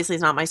 And it obviously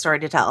it's not my story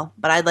to tell,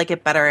 but I'd like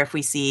it better if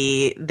we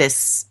see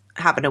this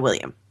happen to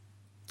William.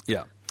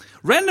 Yeah.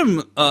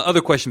 Random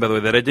other question, by the way,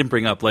 that I didn't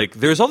bring up. Like,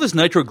 there's all this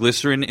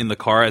nitroglycerin in the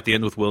car at the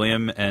end with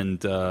William and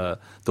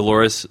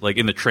Dolores, like,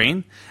 in the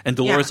train. And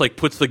Dolores, like,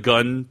 puts the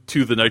gun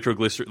to the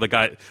nitroglycerin,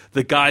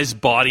 the guy's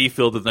body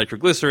filled with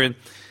nitroglycerin.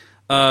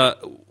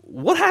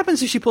 What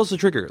happens if she pulls the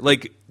trigger?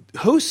 Like,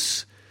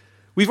 hosts,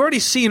 we've already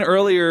seen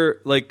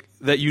earlier, like,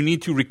 that you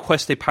need to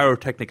request a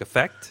pyrotechnic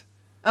effect.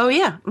 Oh,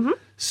 yeah. Mm-hmm.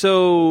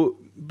 So,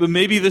 but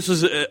maybe this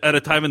was at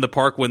a time in the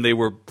park when they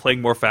were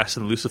playing more fast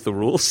and loose with the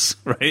rules,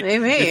 right?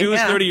 Maybe, if it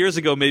was 30 years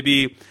ago,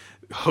 maybe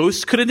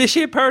host could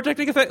initiate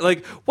pyrotechnic effect.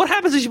 Like, what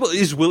happens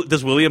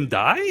does William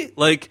die?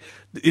 Like,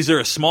 is there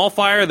a small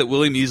fire that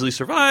William easily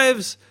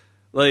survives?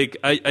 Like,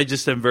 I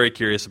just am very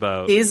curious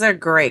about These are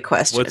great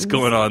questions. what's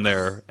going on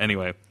there.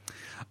 Anyway.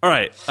 All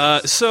right.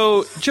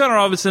 So, John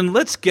Robinson,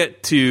 let's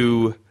get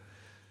to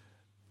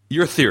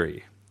your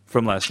theory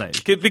from last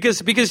night.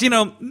 Because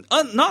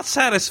not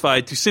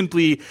satisfied to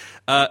simply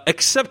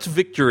accept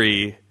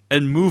victory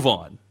and move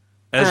on,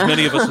 as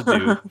many of us would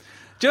do,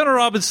 Jonah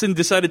Robinson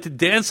decided to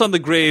dance on the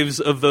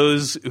graves of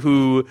those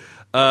who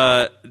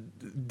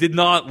did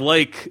not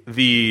like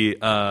this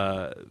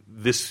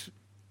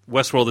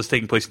Westworld is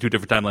taking place in two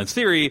different timelines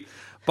theory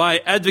by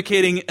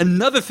advocating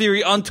another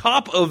theory on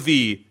top of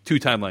the two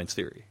timelines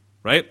theory,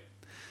 right?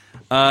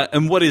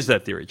 And what is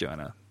that theory,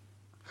 Jonah?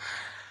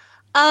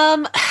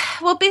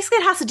 Well, basically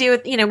it has to do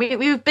with,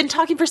 we've been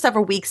talking for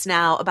several weeks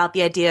now about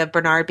the idea of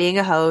Bernard being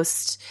a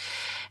host.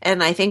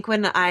 And I think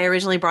when I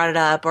originally brought it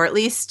up, or at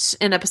least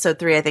in episode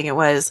 3, I think it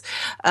was,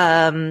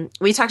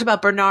 we talked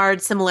about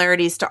Bernard's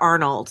similarities to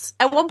Arnold.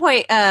 At one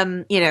point,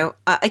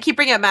 I keep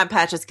bringing up Matt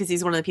Patches because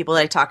he's one of the people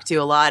that I talk to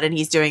a lot, and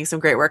he's doing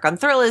some great work on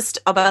Thrillist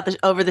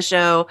over the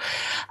show.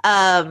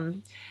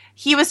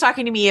 He was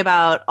talking to me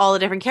about all the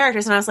different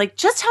characters, and I was like,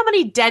 just how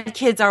many dead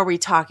kids are we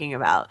talking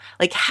about?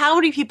 Like, how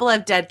many people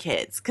have dead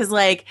kids? Because,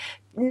 like,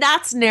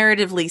 that's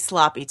narratively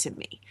sloppy to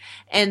me.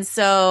 And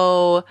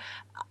so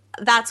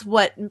that's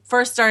what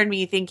first started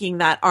me thinking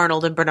that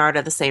Arnold and Bernard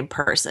are the same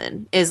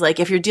person. Is like,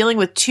 if you're dealing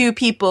with two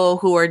people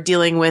who are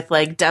dealing with,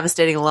 like,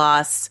 devastating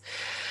loss,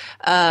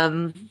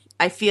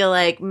 I feel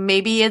like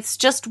maybe it's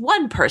just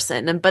one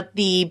person. But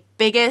the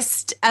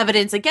biggest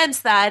evidence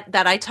against that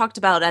I talked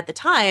about at the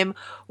time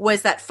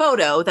was that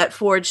photo that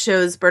Ford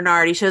shows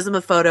Bernard. He shows him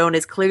a photo and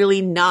is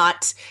clearly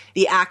not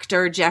the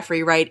actor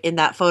Jeffrey Wright in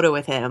that photo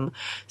with him.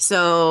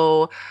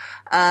 So,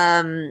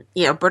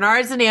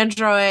 Bernard's an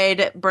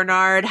android.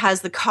 Bernard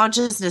has the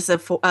consciousness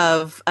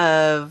of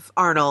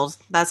Arnold.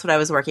 That's what I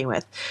was working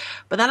with.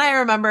 But then I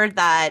remembered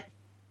that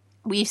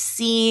we've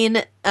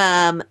seen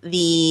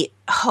the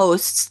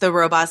hosts, the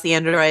robots, the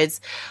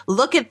androids,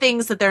 look at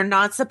things that they're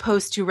not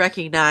supposed to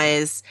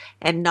recognize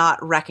and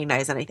not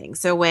recognize anything.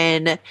 So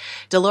when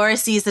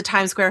Dolores sees the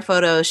Times Square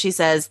photo, she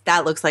says,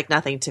 that looks like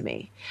nothing to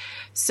me.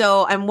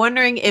 So I'm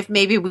wondering if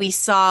maybe we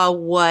saw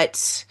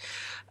what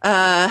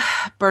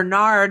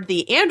Bernard,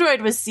 the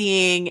android, was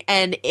seeing,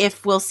 and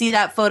if we'll see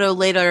that photo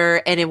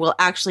later and it will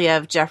actually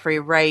have Jeffrey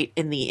Wright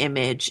in the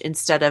image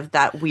instead of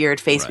that weird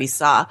face we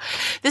saw.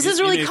 This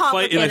is really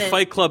complicated. In a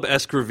Fight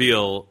Club-esque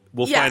reveal,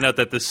 we'll find out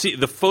that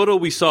the photo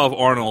we saw of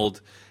Arnold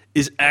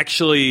is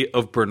actually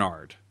of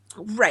Bernard.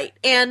 Right.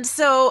 And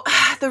so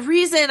the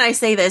reason I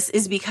say this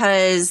is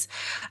because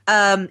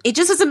it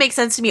just doesn't make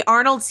sense to me.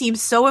 Arnold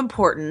seems so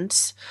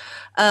important.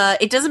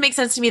 It doesn't make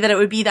sense to me that it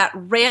would be that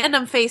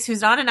random face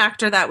who's not an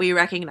actor that we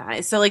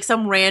recognize. So, like,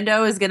 some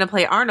rando is going to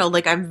play Arnold.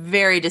 Like, I'm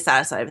very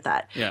dissatisfied with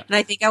that. Yeah. And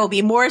I think I will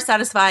be more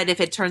satisfied if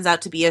it turns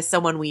out to be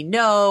someone we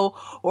know,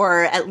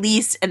 or at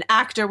least an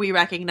actor we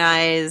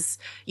recognize,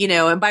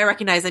 and by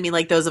recognize, I mean,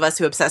 like, those of us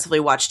who obsessively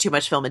watch too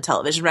much film and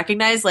television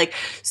recognize. Like,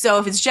 so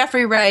if it's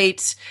Jeffrey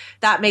Wright,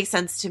 that makes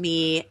sense to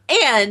me.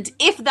 And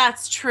if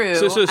that's true.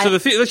 So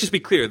let's just be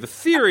clear. The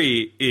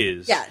theory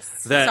is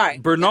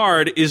that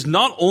Bernard is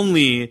not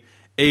only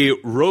a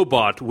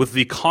robot with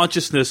the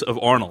consciousness of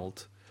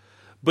Arnold,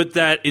 but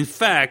that, in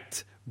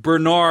fact,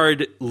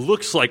 Bernard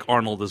looks like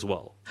Arnold as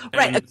well.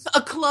 Right,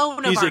 a clone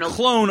of Arnold. He's a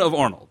clone of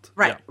Arnold.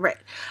 Right, right.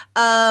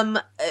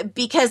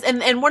 Because,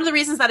 and one of the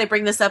reasons that I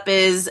bring this up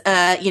is,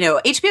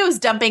 HBO is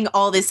dumping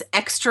all this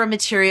extra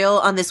material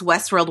on this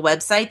Westworld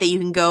website that you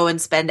can go and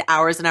spend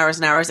hours and hours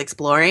and hours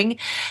exploring.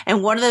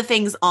 And one of the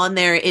things on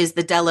there is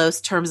the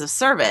Delos Terms of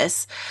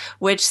Service,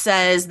 which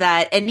says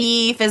that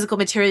any physical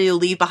material you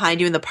leave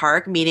behind you in the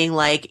park, meaning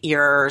like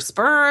your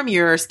sperm,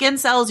 your skin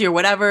cells, your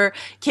whatever,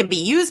 can be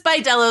used by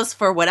Delos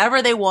for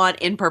whatever they want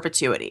in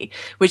perpetuity,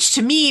 which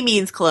to me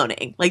means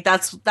cloning. Like,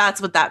 that's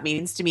what that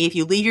means to me. If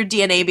you leave your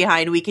DNA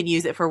behind, we can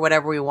use it for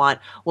whatever we want.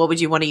 What would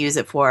you want to use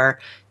it for?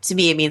 To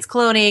me, it means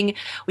cloning.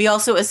 We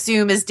also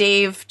assume, as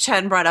Dave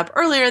Chen brought up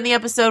earlier in the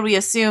episode, we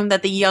assume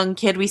that the young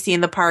kid we see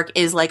in the park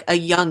is like a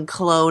young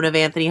clone of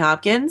Anthony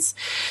Hopkins.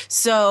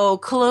 So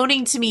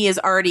cloning to me is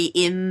already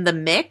in the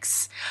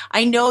mix.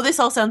 I know this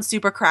all sounds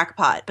super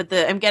crackpot, but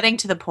I'm getting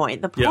to the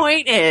point. The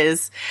point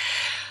is,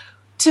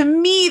 to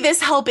me,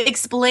 this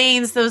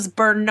explains those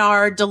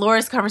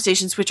Bernard-Dolores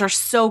conversations, which are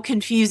so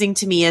confusing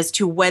to me as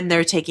to when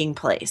they're taking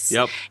place.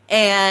 Yep.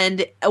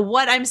 And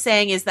what I'm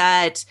saying is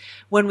that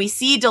when we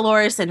see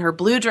Dolores in her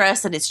blue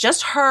dress and it's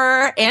just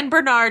her and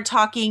Bernard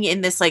talking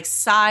in this like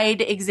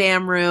side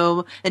exam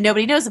room that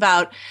nobody knows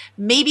about,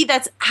 maybe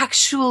that's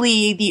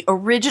actually the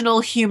original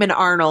human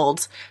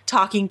Arnold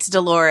talking to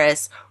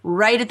Dolores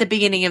right at the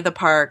beginning of the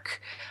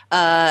park.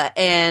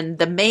 And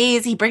the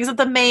maze, he brings up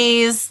the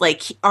maze.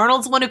 Like,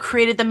 Arnold's the one who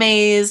created the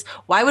maze.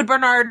 Why would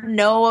Bernard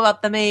know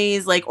about the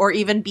maze? Like, or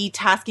even be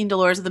tasking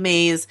Dolores with the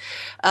maze?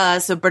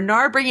 So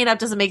Bernard bringing it up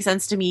doesn't make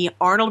sense to me.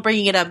 Arnold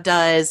bringing it up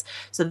does.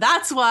 So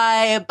that's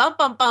why,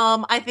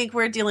 I think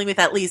we're dealing with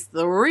at least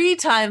 3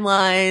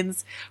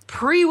 timelines.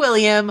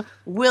 Pre-William,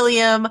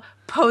 William,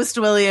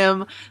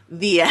 post-William,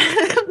 the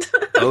end.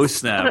 Oh,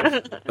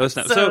 snap.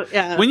 So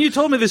yeah. When you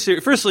told me this,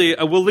 firstly,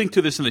 we'll link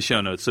to this in the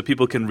show notes so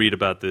people can read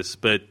about this,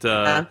 but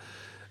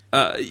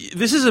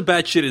this is a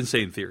batshit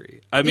insane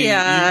theory. I mean,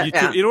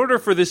 in order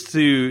for this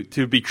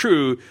to be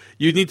true,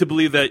 you need to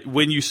believe that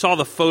when you saw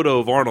the photo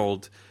of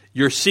Arnold,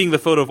 you're seeing the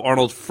photo of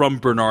Arnold from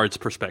Bernard's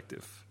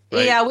perspective.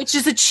 Right? Yeah, which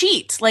is a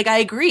cheat. Like, I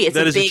agree. It's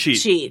a big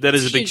cheat. That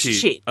is a big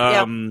cheat.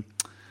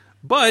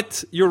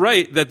 But you're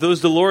right that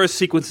those Dolores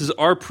sequences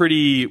are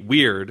pretty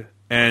weird,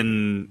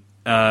 and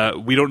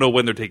we don't know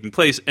when they're taking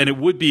place. And it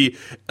would be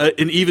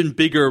an even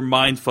bigger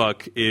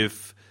mindfuck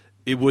if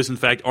it was in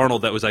fact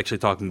Arnold that was actually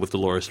talking with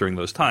Dolores during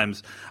those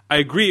times. I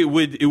agree.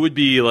 It would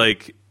be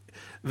like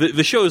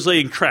the show is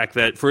laying track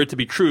that for it to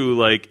be true,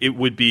 like it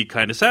would be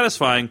kind of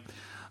satisfying.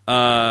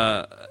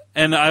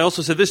 And I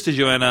also said this to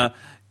Joanna.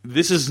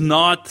 This is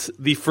not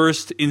the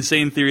first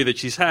insane theory that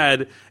she's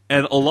had,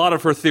 and a lot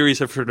of her theories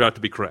have turned out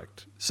to be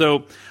correct.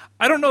 So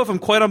I don't know if I'm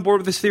quite on board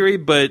with this theory,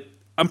 but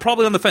I'm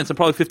probably on the fence. I'm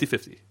probably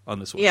 50-50 on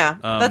this one. Yeah,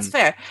 that's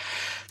fair.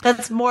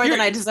 That's more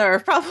than I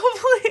deserve, probably.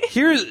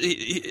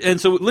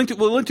 So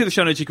we'll link to the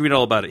show notes. You can read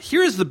all about it.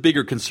 Here's the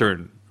bigger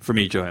concern for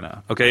me,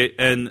 Joanna. Okay,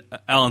 and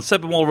Alan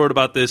Sepinwall wrote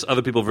about this.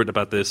 Other people have written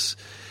about this.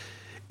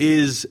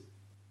 Is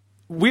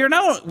we are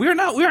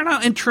now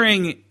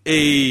entering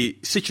a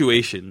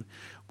situation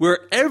where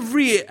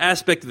every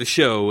aspect of the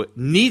show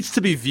needs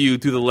to be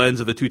viewed through the lens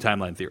of the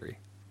 2-timeline theory.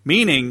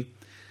 Meaning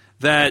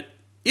that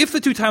if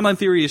the 2-timeline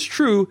theory is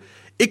true,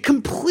 it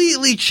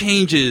completely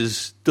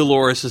changes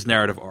Dolores'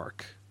 narrative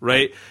arc,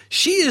 right?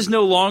 She is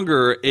no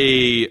longer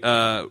a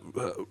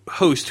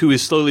host who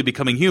is slowly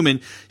becoming human.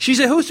 She's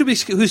a host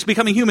who's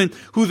becoming human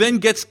who then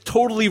gets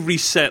totally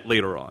reset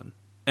later on.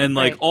 And,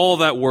 like, all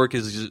that work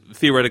is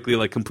theoretically,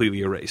 like, completely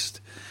erased.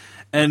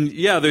 And,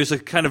 yeah, there's a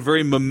kind of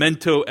very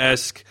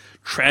Memento-esque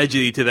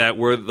tragedy to that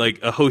where, like,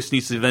 a host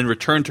needs to then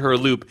return to her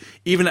loop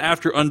even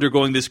after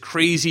undergoing this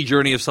crazy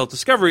journey of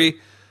self-discovery.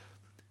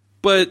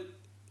 But,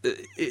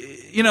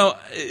 you know,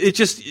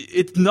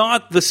 it's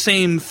not the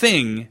same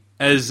thing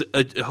as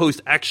a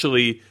host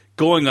actually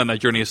going on that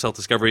journey of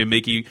self-discovery and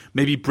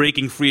maybe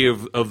breaking free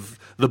of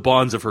the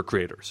bonds of her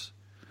creators.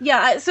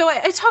 Yeah, so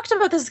I talked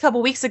about this a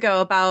couple weeks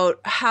ago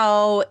about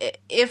how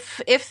if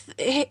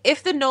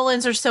the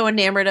Nolans are so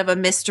enamored of a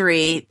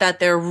mystery that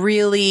they're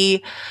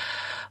really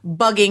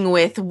bugging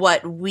with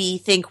what we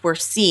think we're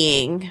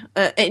seeing,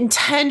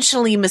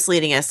 intentionally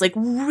misleading us, like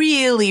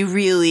really,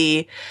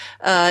 really,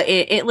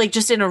 like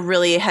just in a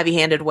really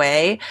heavy-handed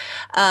way,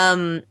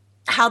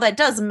 how that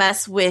does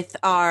mess with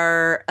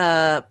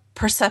our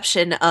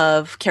perception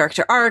of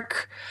character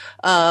arc,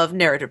 of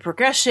narrative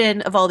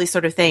progression, of all these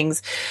sort of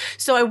things.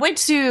 So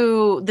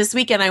this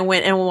weekend I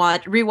went and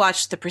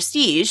rewatched The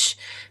Prestige,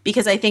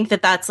 because I think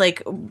that's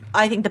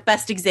the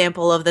best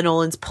example of the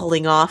Nolans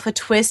pulling off a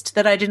twist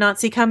that I did not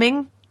see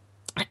coming.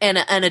 And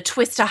a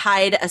twist to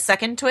hide a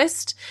second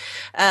twist.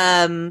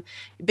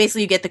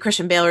 Basically, you get the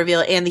Christian Bale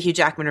reveal and the Hugh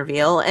Jackman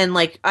reveal. And,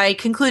 like, I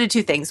concluded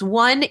 2 things.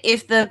 One,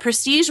 if The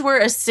Prestige were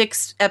a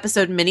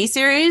 6-episode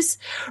miniseries,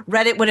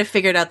 Reddit would have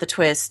figured out the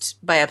twist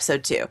by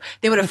episode 2.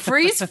 They would have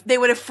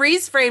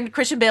freeze framed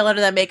Christian Bale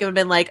under that makeup and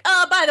been like,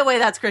 oh, by the way,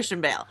 that's Christian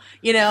Bale.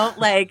 You know,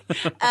 like,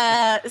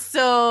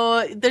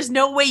 so there's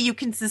no way you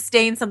can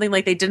sustain something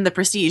like they did in The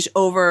Prestige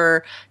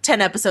over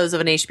 10 episodes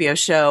of an HBO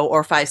show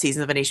or 5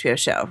 seasons of an HBO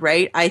show,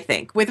 right? I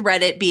think, with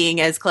Reddit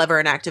being as clever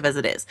and active as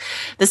it is.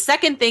 The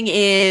second thing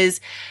is,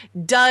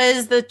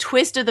 does the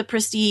twist of The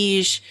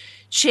Prestige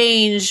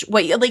change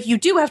what you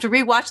do have to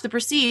rewatch The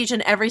Prestige,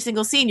 and every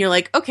single scene you're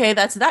like, okay,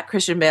 that's that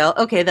Christian Bale,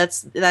 okay,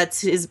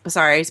 that's his,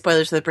 sorry,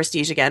 spoilers for The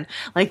Prestige again,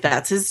 like,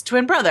 that's his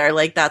twin brother,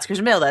 like, that's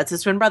Christian Bale, that's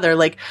his twin brother.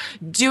 Like,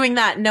 doing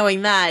that,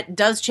 knowing that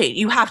does change.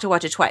 You have to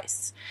watch it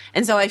twice.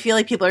 And so I feel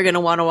like people are going to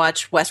want to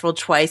watch Westworld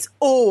twice,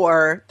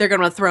 or they're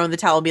going to throw in the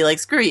towel and be like,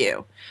 screw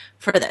you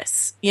for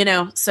this, you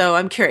know? So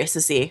I'm curious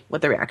to see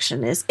what the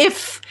reaction is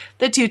if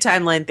the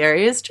 2-timeline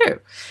theory is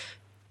true.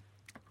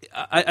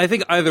 I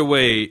think either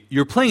way,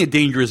 you're playing a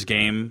dangerous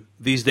game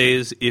these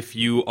days if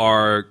you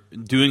are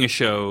doing a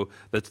show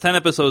that's 10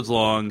 episodes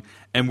long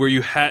and where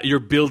you're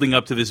building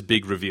up to this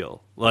big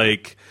reveal.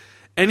 Like,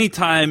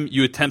 anytime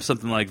you attempt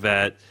something like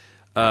that,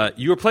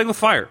 you are playing with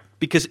fire.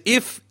 Because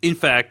if, in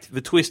fact,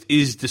 the twist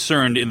is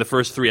discerned in the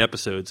first 3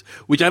 episodes,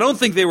 which I don't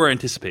think they were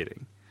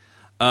anticipating,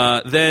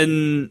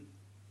 then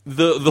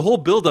the whole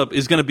buildup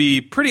is going to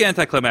be pretty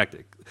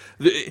anticlimactic.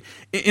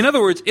 In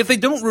other words, if they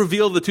don't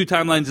reveal the 2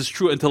 timelines as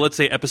true until, let's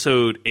say,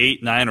 episode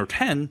 8, 9, or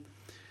 10,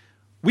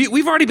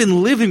 we've already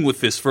been living with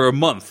this for a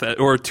month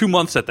or 2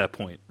 months at that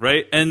point,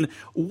 right? And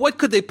what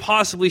could they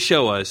possibly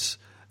show us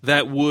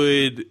that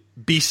would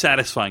be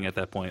satisfying at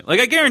that point? Like,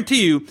 I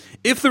guarantee you,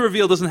 if the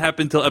reveal doesn't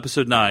happen until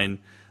episode 9,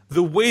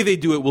 the way they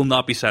do it will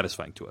not be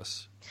satisfying to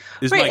us.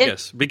 Is Right, my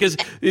guess, because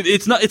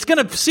it's not. It's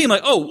going to seem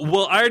like, oh,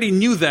 well, I already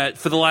knew that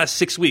for the last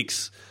 6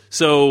 weeks,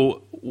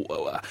 so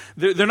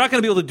they're not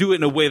going to be able to do it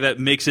in a way that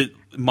makes it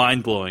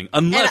mind blowing,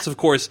 unless, of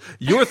course,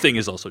 your thing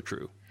is also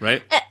true,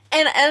 right?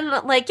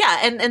 And like, yeah,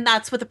 and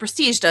that's what the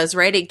Prestige does,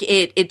 right?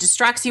 It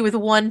distracts you with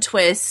one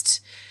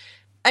twist.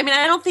 I mean,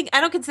 I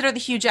don't consider the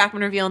Hugh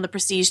Jackman reveal in the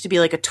Prestige to be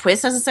like a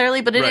twist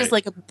necessarily, but it is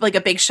like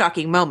a big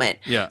shocking moment.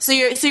 Yeah. So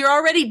you're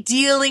already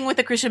dealing with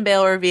the Christian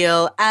Bale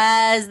reveal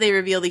as they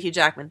reveal the Hugh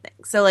Jackman thing.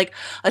 So like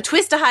a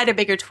twist to hide a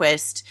bigger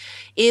twist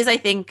is, I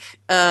think,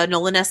 a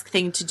Nolan-esque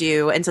thing to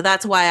do, and so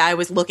that's why I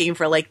was looking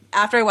for, like,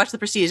 after I watched the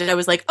Prestige, and I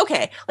was like,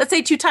 okay, let's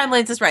say 2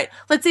 timelines is right.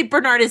 Let's say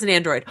Bernard is an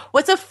android.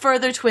 What's a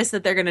further twist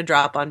that they're going to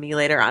drop on me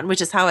later on?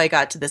 Which is how I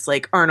got to this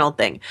like Arnold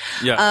thing.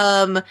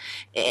 Yeah.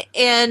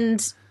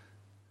 And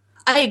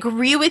I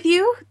agree with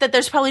you that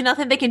there's probably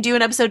nothing they can do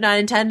in episode 9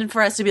 and 10 and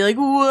for us to be like,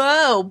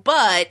 whoa,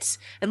 but,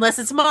 unless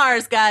it's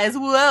Mars, guys,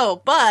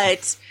 whoa,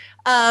 but,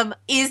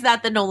 is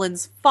that the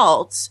Nolan's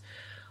fault?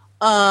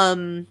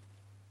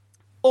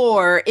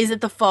 Or is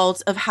it the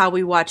fault of how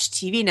we watch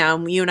TV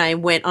now? You and I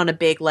went on a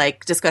big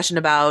like discussion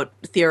about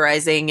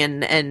theorizing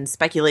and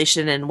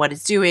speculation and what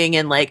it's doing,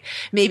 and like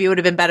maybe it would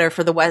have been better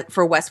for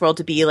for Westworld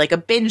to be like a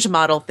binge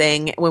model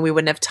thing when we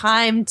wouldn't have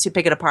time to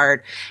pick it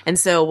apart. And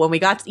so when we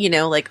got,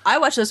 like I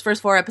watched those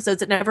first 4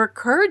 episodes, it never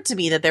occurred to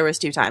me that there was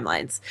 2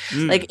 timelines.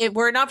 Like, if it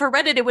were not for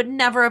Reddit, it would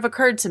never have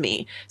occurred to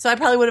me. So I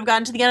probably would have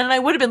gotten to the end and I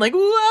would have been like,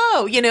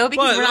 whoa,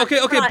 because we're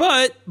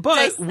not,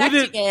 but would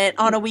it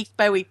on a week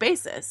by week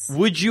basis.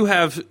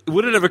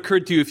 Would it have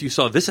occurred to you if you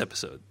saw this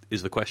episode,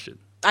 is the question.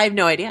 I have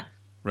no idea.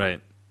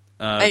 Right.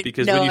 I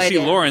Because have no when you see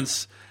idea.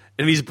 Lawrence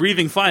and he's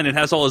breathing fine and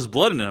has all his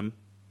blood in him,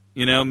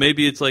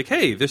 maybe it's like,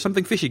 hey, there's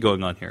something fishy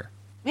going on here.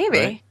 Maybe.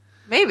 Right?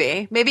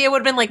 Maybe it would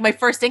have been like my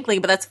first inkling,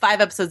 but that's 5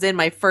 episodes in,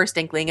 my first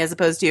inkling, as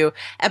opposed to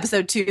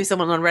episode 2,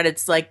 someone on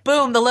Reddit's like,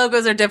 boom, the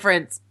logos are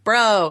different,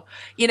 bro.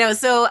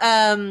 So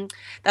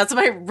that's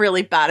my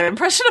really bad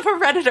impression of a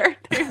Redditor.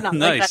 They're not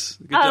Nice.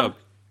 like that. Good job.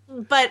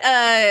 But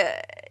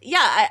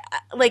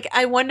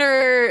I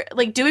wonder,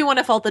 like, do we want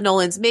to fault the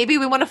Nolans? Maybe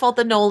we want to fault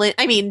the Nolan.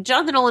 I mean,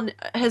 Jonathan Nolan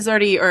has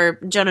already, or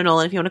Jonah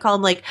Nolan, if you want to call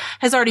him, like,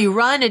 has already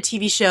run a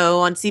TV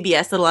show on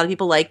CBS that a lot of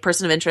people like,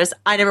 Person of Interest.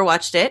 I never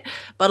watched it,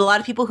 but a lot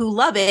of people who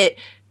love it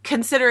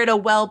consider it a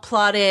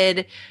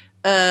well-plotted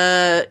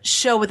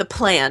show with a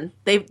plan.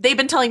 They've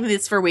been telling me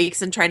this for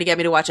weeks and trying to get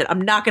me to watch it. I'm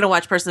not going to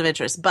watch Person of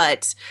Interest,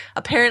 but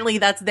apparently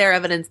that's their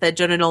evidence that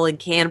Jonah Nolan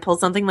can pull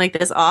something like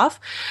this off.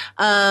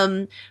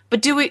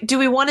 But do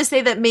we want to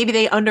say that maybe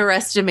they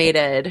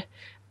underestimated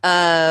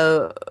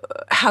how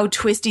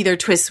twisty their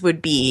twists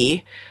would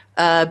be?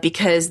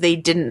 Because they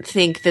didn't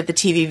think that the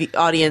TV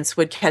audience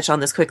would catch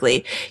on this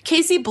quickly.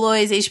 Casey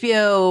Bloys,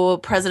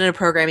 HBO president of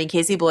programming,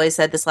 Casey Bloys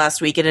said this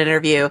last week in an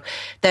interview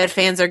that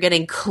fans are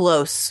getting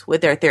close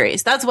with their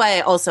theories. That's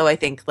why I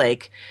think,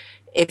 like,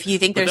 if you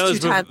think there's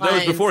 2 timelines. That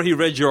was before he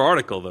read your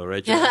article, though,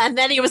 right? Yeah, and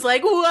then he was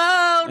like,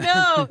 whoa,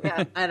 no.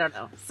 Yeah, I don't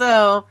know. So,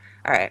 all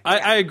right.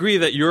 I agree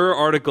that your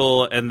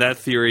article and that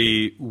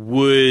theory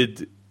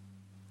would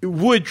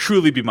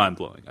truly be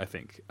mind-blowing, I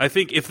think. I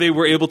think if they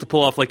were able to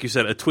pull off, like you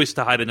said, a twist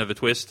to hide another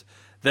twist,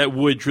 that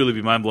would truly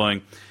be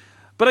mind-blowing.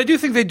 But I do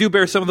think they do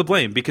bear some of the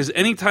blame, because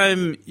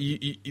anytime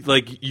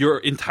your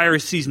entire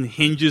season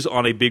hinges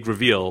on a big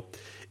reveal,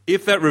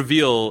 if that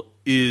reveal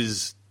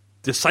is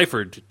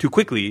deciphered too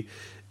quickly,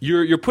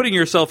 you're putting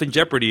yourself in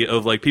jeopardy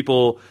of like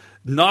people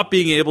not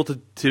being able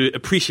to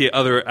appreciate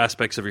other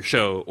aspects of your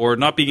show, or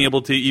not being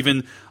able to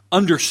even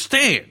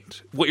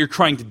understand what you're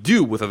trying to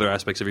do with other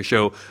aspects of your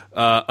show,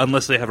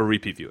 unless they have a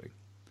repeat viewing.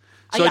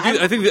 So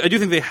I do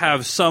think they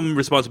have some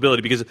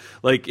responsibility, because,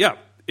 like, yeah,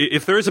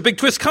 if there is a big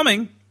twist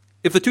coming,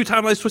 if the 2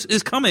 timelines twist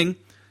is coming,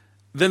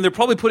 then they're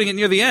probably putting it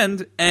near the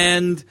end,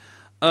 and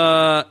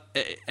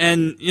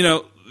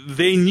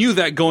they knew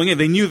that going in.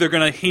 They knew they're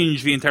going to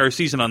hinge the entire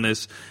season on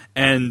this,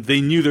 and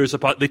they knew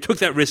they took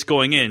that risk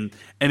going in,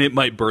 and it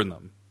might burn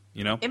them.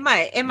 It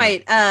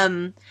might.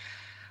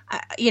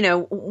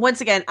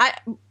 Once again, I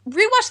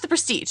rewatch The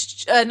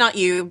Prestige. Not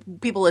you,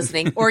 people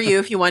listening, or you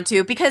if you want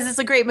to, because it's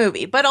a great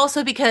movie, but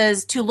also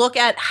because to look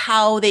at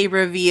how they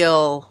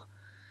reveal,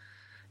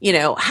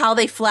 how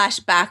they flash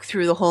back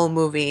through the whole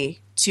movie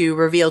to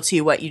reveal to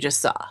you what you just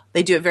saw.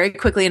 They do it very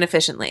quickly and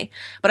efficiently.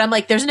 But I'm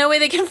like, there's no way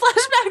they can flash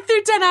back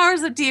through 10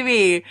 hours of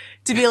TV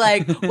to be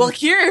like, well,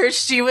 here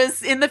she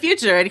was in the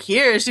future and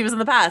here she was in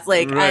the past.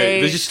 Like, right.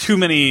 There's just too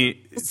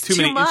many much.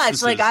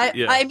 instances. Like,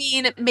 I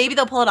mean, maybe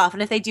they'll pull it off.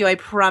 And if they do, I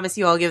promise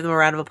you I'll give them a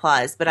round of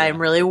applause. But I'm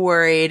really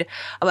worried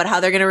about how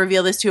they're going to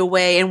reveal this to a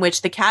way in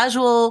which the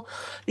casual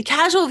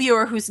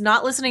viewer who's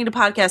not listening to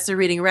podcasts or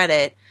reading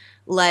Reddit,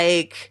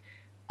 like,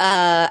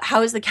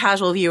 how is the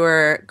casual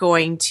viewer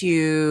going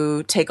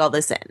to take all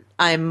this in?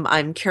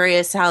 I'm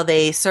curious how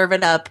they serve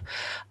it up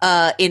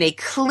in a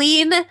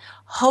clean,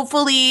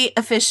 hopefully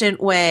efficient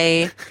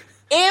way,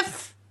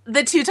 if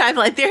the 2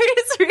 timeline theory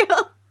is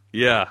real.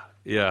 Yeah.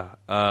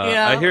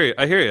 I hear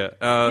you.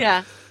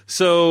 Yeah.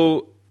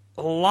 So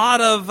a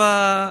lot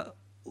of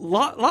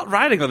lot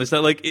riding on this.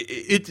 That like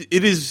it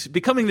is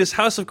becoming this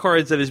house of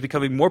cards that is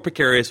becoming more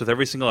precarious with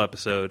every single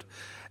episode,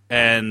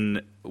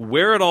 and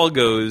where it all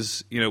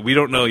goes, we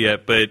don't know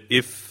yet. But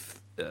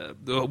if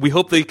we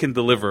hope they can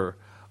deliver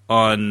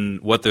on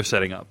what they're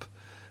setting up,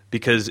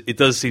 because it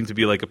does seem to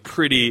be like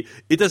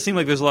it does seem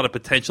like there's a lot of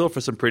potential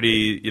for some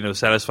pretty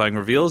satisfying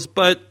reveals,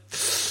 but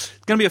it's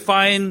going to be a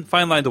fine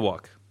line to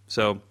walk.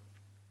 So.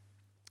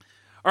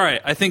 All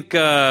right, I think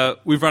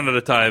we've run out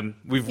of time.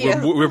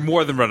 We're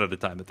more than run out of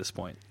time at this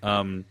point.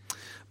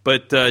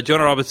 But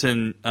Jonah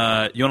Robinson, you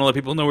want to let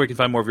people know where you can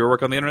find more of your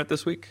work on the internet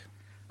this week?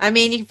 I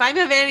mean, you can find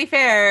me on Vanity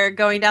Fair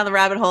going down the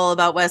rabbit hole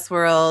about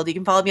Westworld. You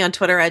can follow me on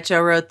Twitter at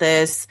Joe Wrote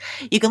This.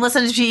 You can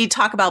listen to me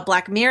talk about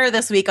Black Mirror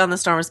this week on the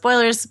Storm of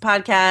Spoilers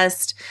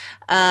podcast.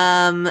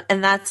 And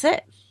that's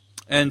it.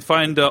 And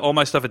find all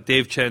my stuff at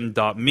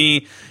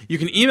davechen.me. You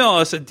can email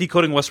us at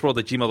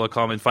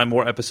decodingwestworld@gmail.com and find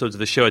more episodes of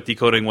the show at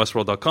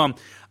decodingwestworld.com.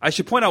 I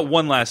should point out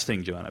one last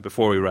thing, Joanna,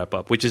 before we wrap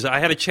up, which is I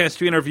had a chance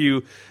to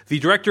interview the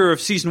director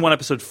of Season 1,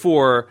 Episode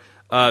 4,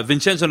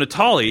 Vincenzo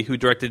Natali, who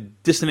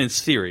directed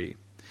Dissonance Theory.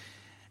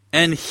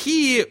 And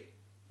he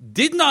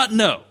did not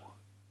know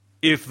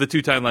if the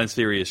two timelines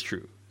theory is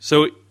true.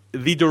 So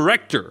the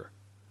director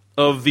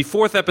of the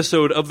 4th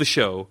episode of the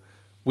show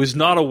was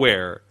not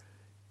aware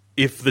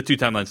if the two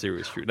timelines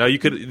theory is true. Now, you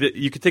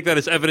could take that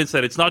as evidence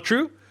that it's not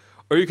true,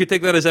 or you could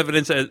take that as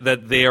evidence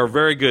that they are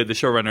very good, the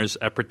showrunners,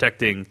 at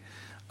protecting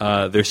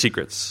their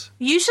secrets.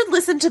 You should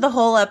listen to the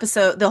whole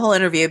episode, the whole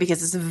interview,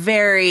 because it's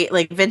very,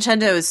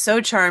 Vincenzo is so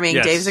charming.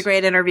 Yes. Dave's a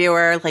great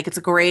interviewer. It's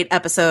a great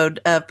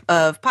episode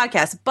of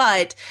podcast.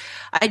 But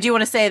I do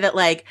want to say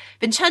that,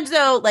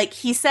 Vincenzo,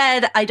 he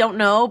said, I don't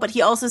know, but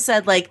he also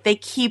said,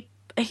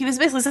 he was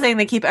basically saying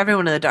they keep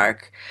everyone in the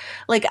dark.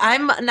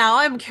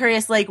 I'm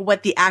curious,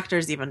 what the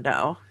actors even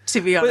know,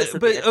 to be honest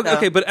with you.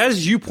 Okay, but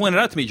as you pointed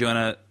out to me,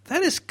 Joanna,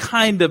 that is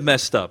kind of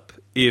messed up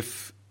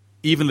if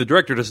even the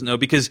director doesn't know,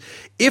 because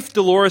if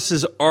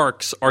Dolores'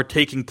 arcs are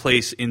taking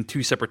place in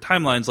two separate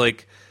timelines,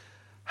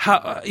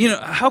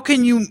 how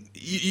can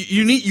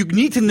you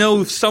need to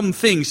know some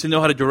things to know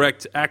how to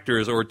direct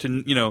actors, or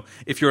to,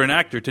 if you're an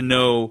actor, to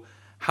know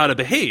how to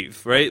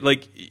behave, right?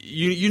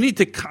 You need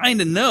to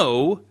kind of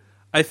know,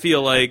 I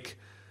feel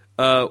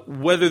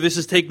whether this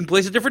is taking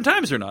place at different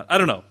times or not. I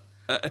don't know.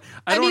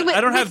 I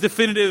don't have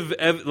definitive,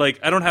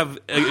 I don't have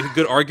a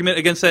good argument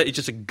against that. It's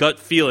just a gut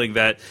feeling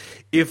that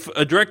if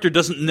a director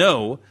doesn't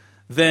know,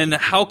 then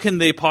how can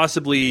they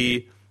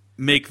possibly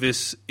make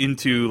this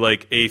into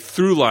a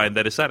through line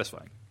that is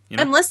satisfying?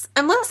 I'm less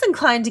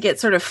inclined to get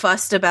sort of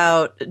fussed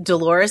about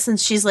Dolores, and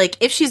she's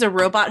if she's a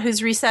robot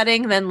who's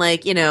resetting, then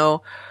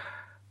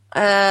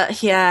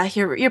yeah,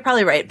 you're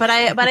probably right. But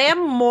I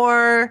am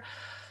more.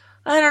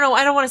 I don't know.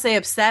 I don't want to say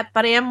upset,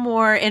 but I am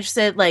more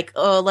interested.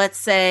 Let's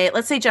say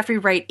Jeffrey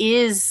Wright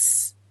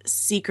is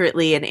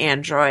secretly an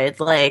android.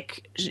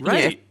 Right.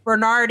 If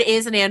Bernard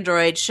is an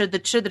android. Should the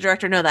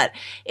director know that?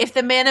 If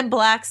the Man in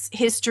Black's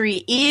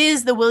history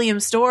is the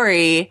Williams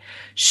story,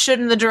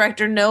 shouldn't the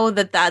director know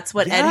that that's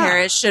what Ed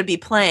Harris should be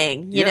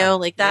playing? You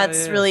know,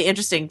 that's really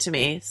interesting to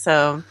me.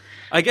 So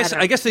I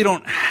guess they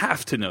don't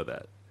have to know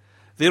that.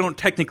 They don't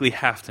technically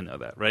have to know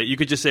that, right? You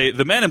could just say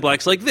the Man in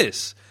Black's like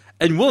this,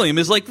 and William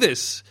is like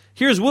this.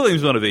 Here's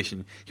William's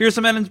motivation. Here's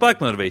the Man in Black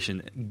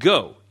motivation.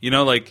 Go.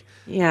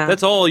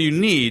 That's all you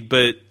need,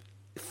 but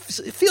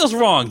it feels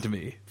wrong to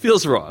me.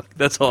 Feels wrong.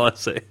 That's all I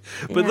say.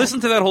 But listen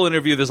to that whole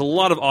interview. There's a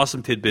lot of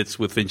awesome tidbits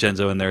with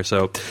Vincenzo in there.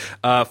 So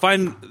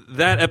find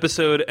that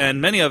episode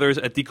and many others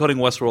at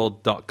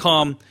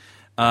decodingwestworld.com.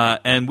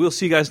 And we'll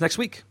see you guys next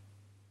week.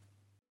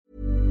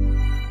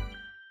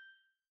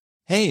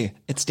 Hey,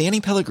 it's Danny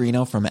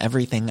Pellegrino from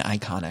Everything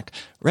Iconic.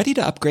 Ready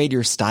to upgrade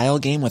your style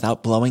game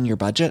without blowing your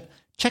budget?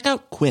 Check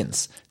out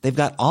Quince. They've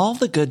got all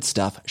the good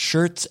stuff,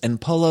 shirts and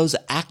polos,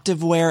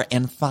 activewear,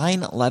 and fine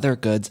leather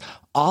goods,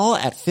 all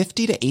at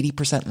 50 to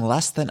 80%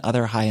 less than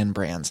other high-end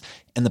brands.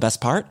 And the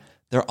best part?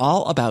 They're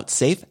all about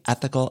safe,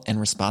 ethical, and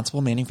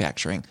responsible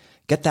manufacturing.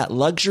 Get that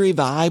luxury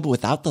vibe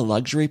without the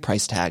luxury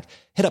price tag.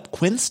 Hit up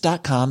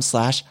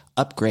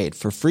quince.com/upgrade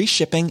for free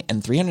shipping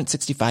and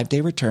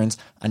 365-day returns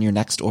on your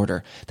next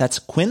order. That's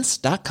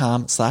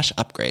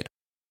quince.com/upgrade.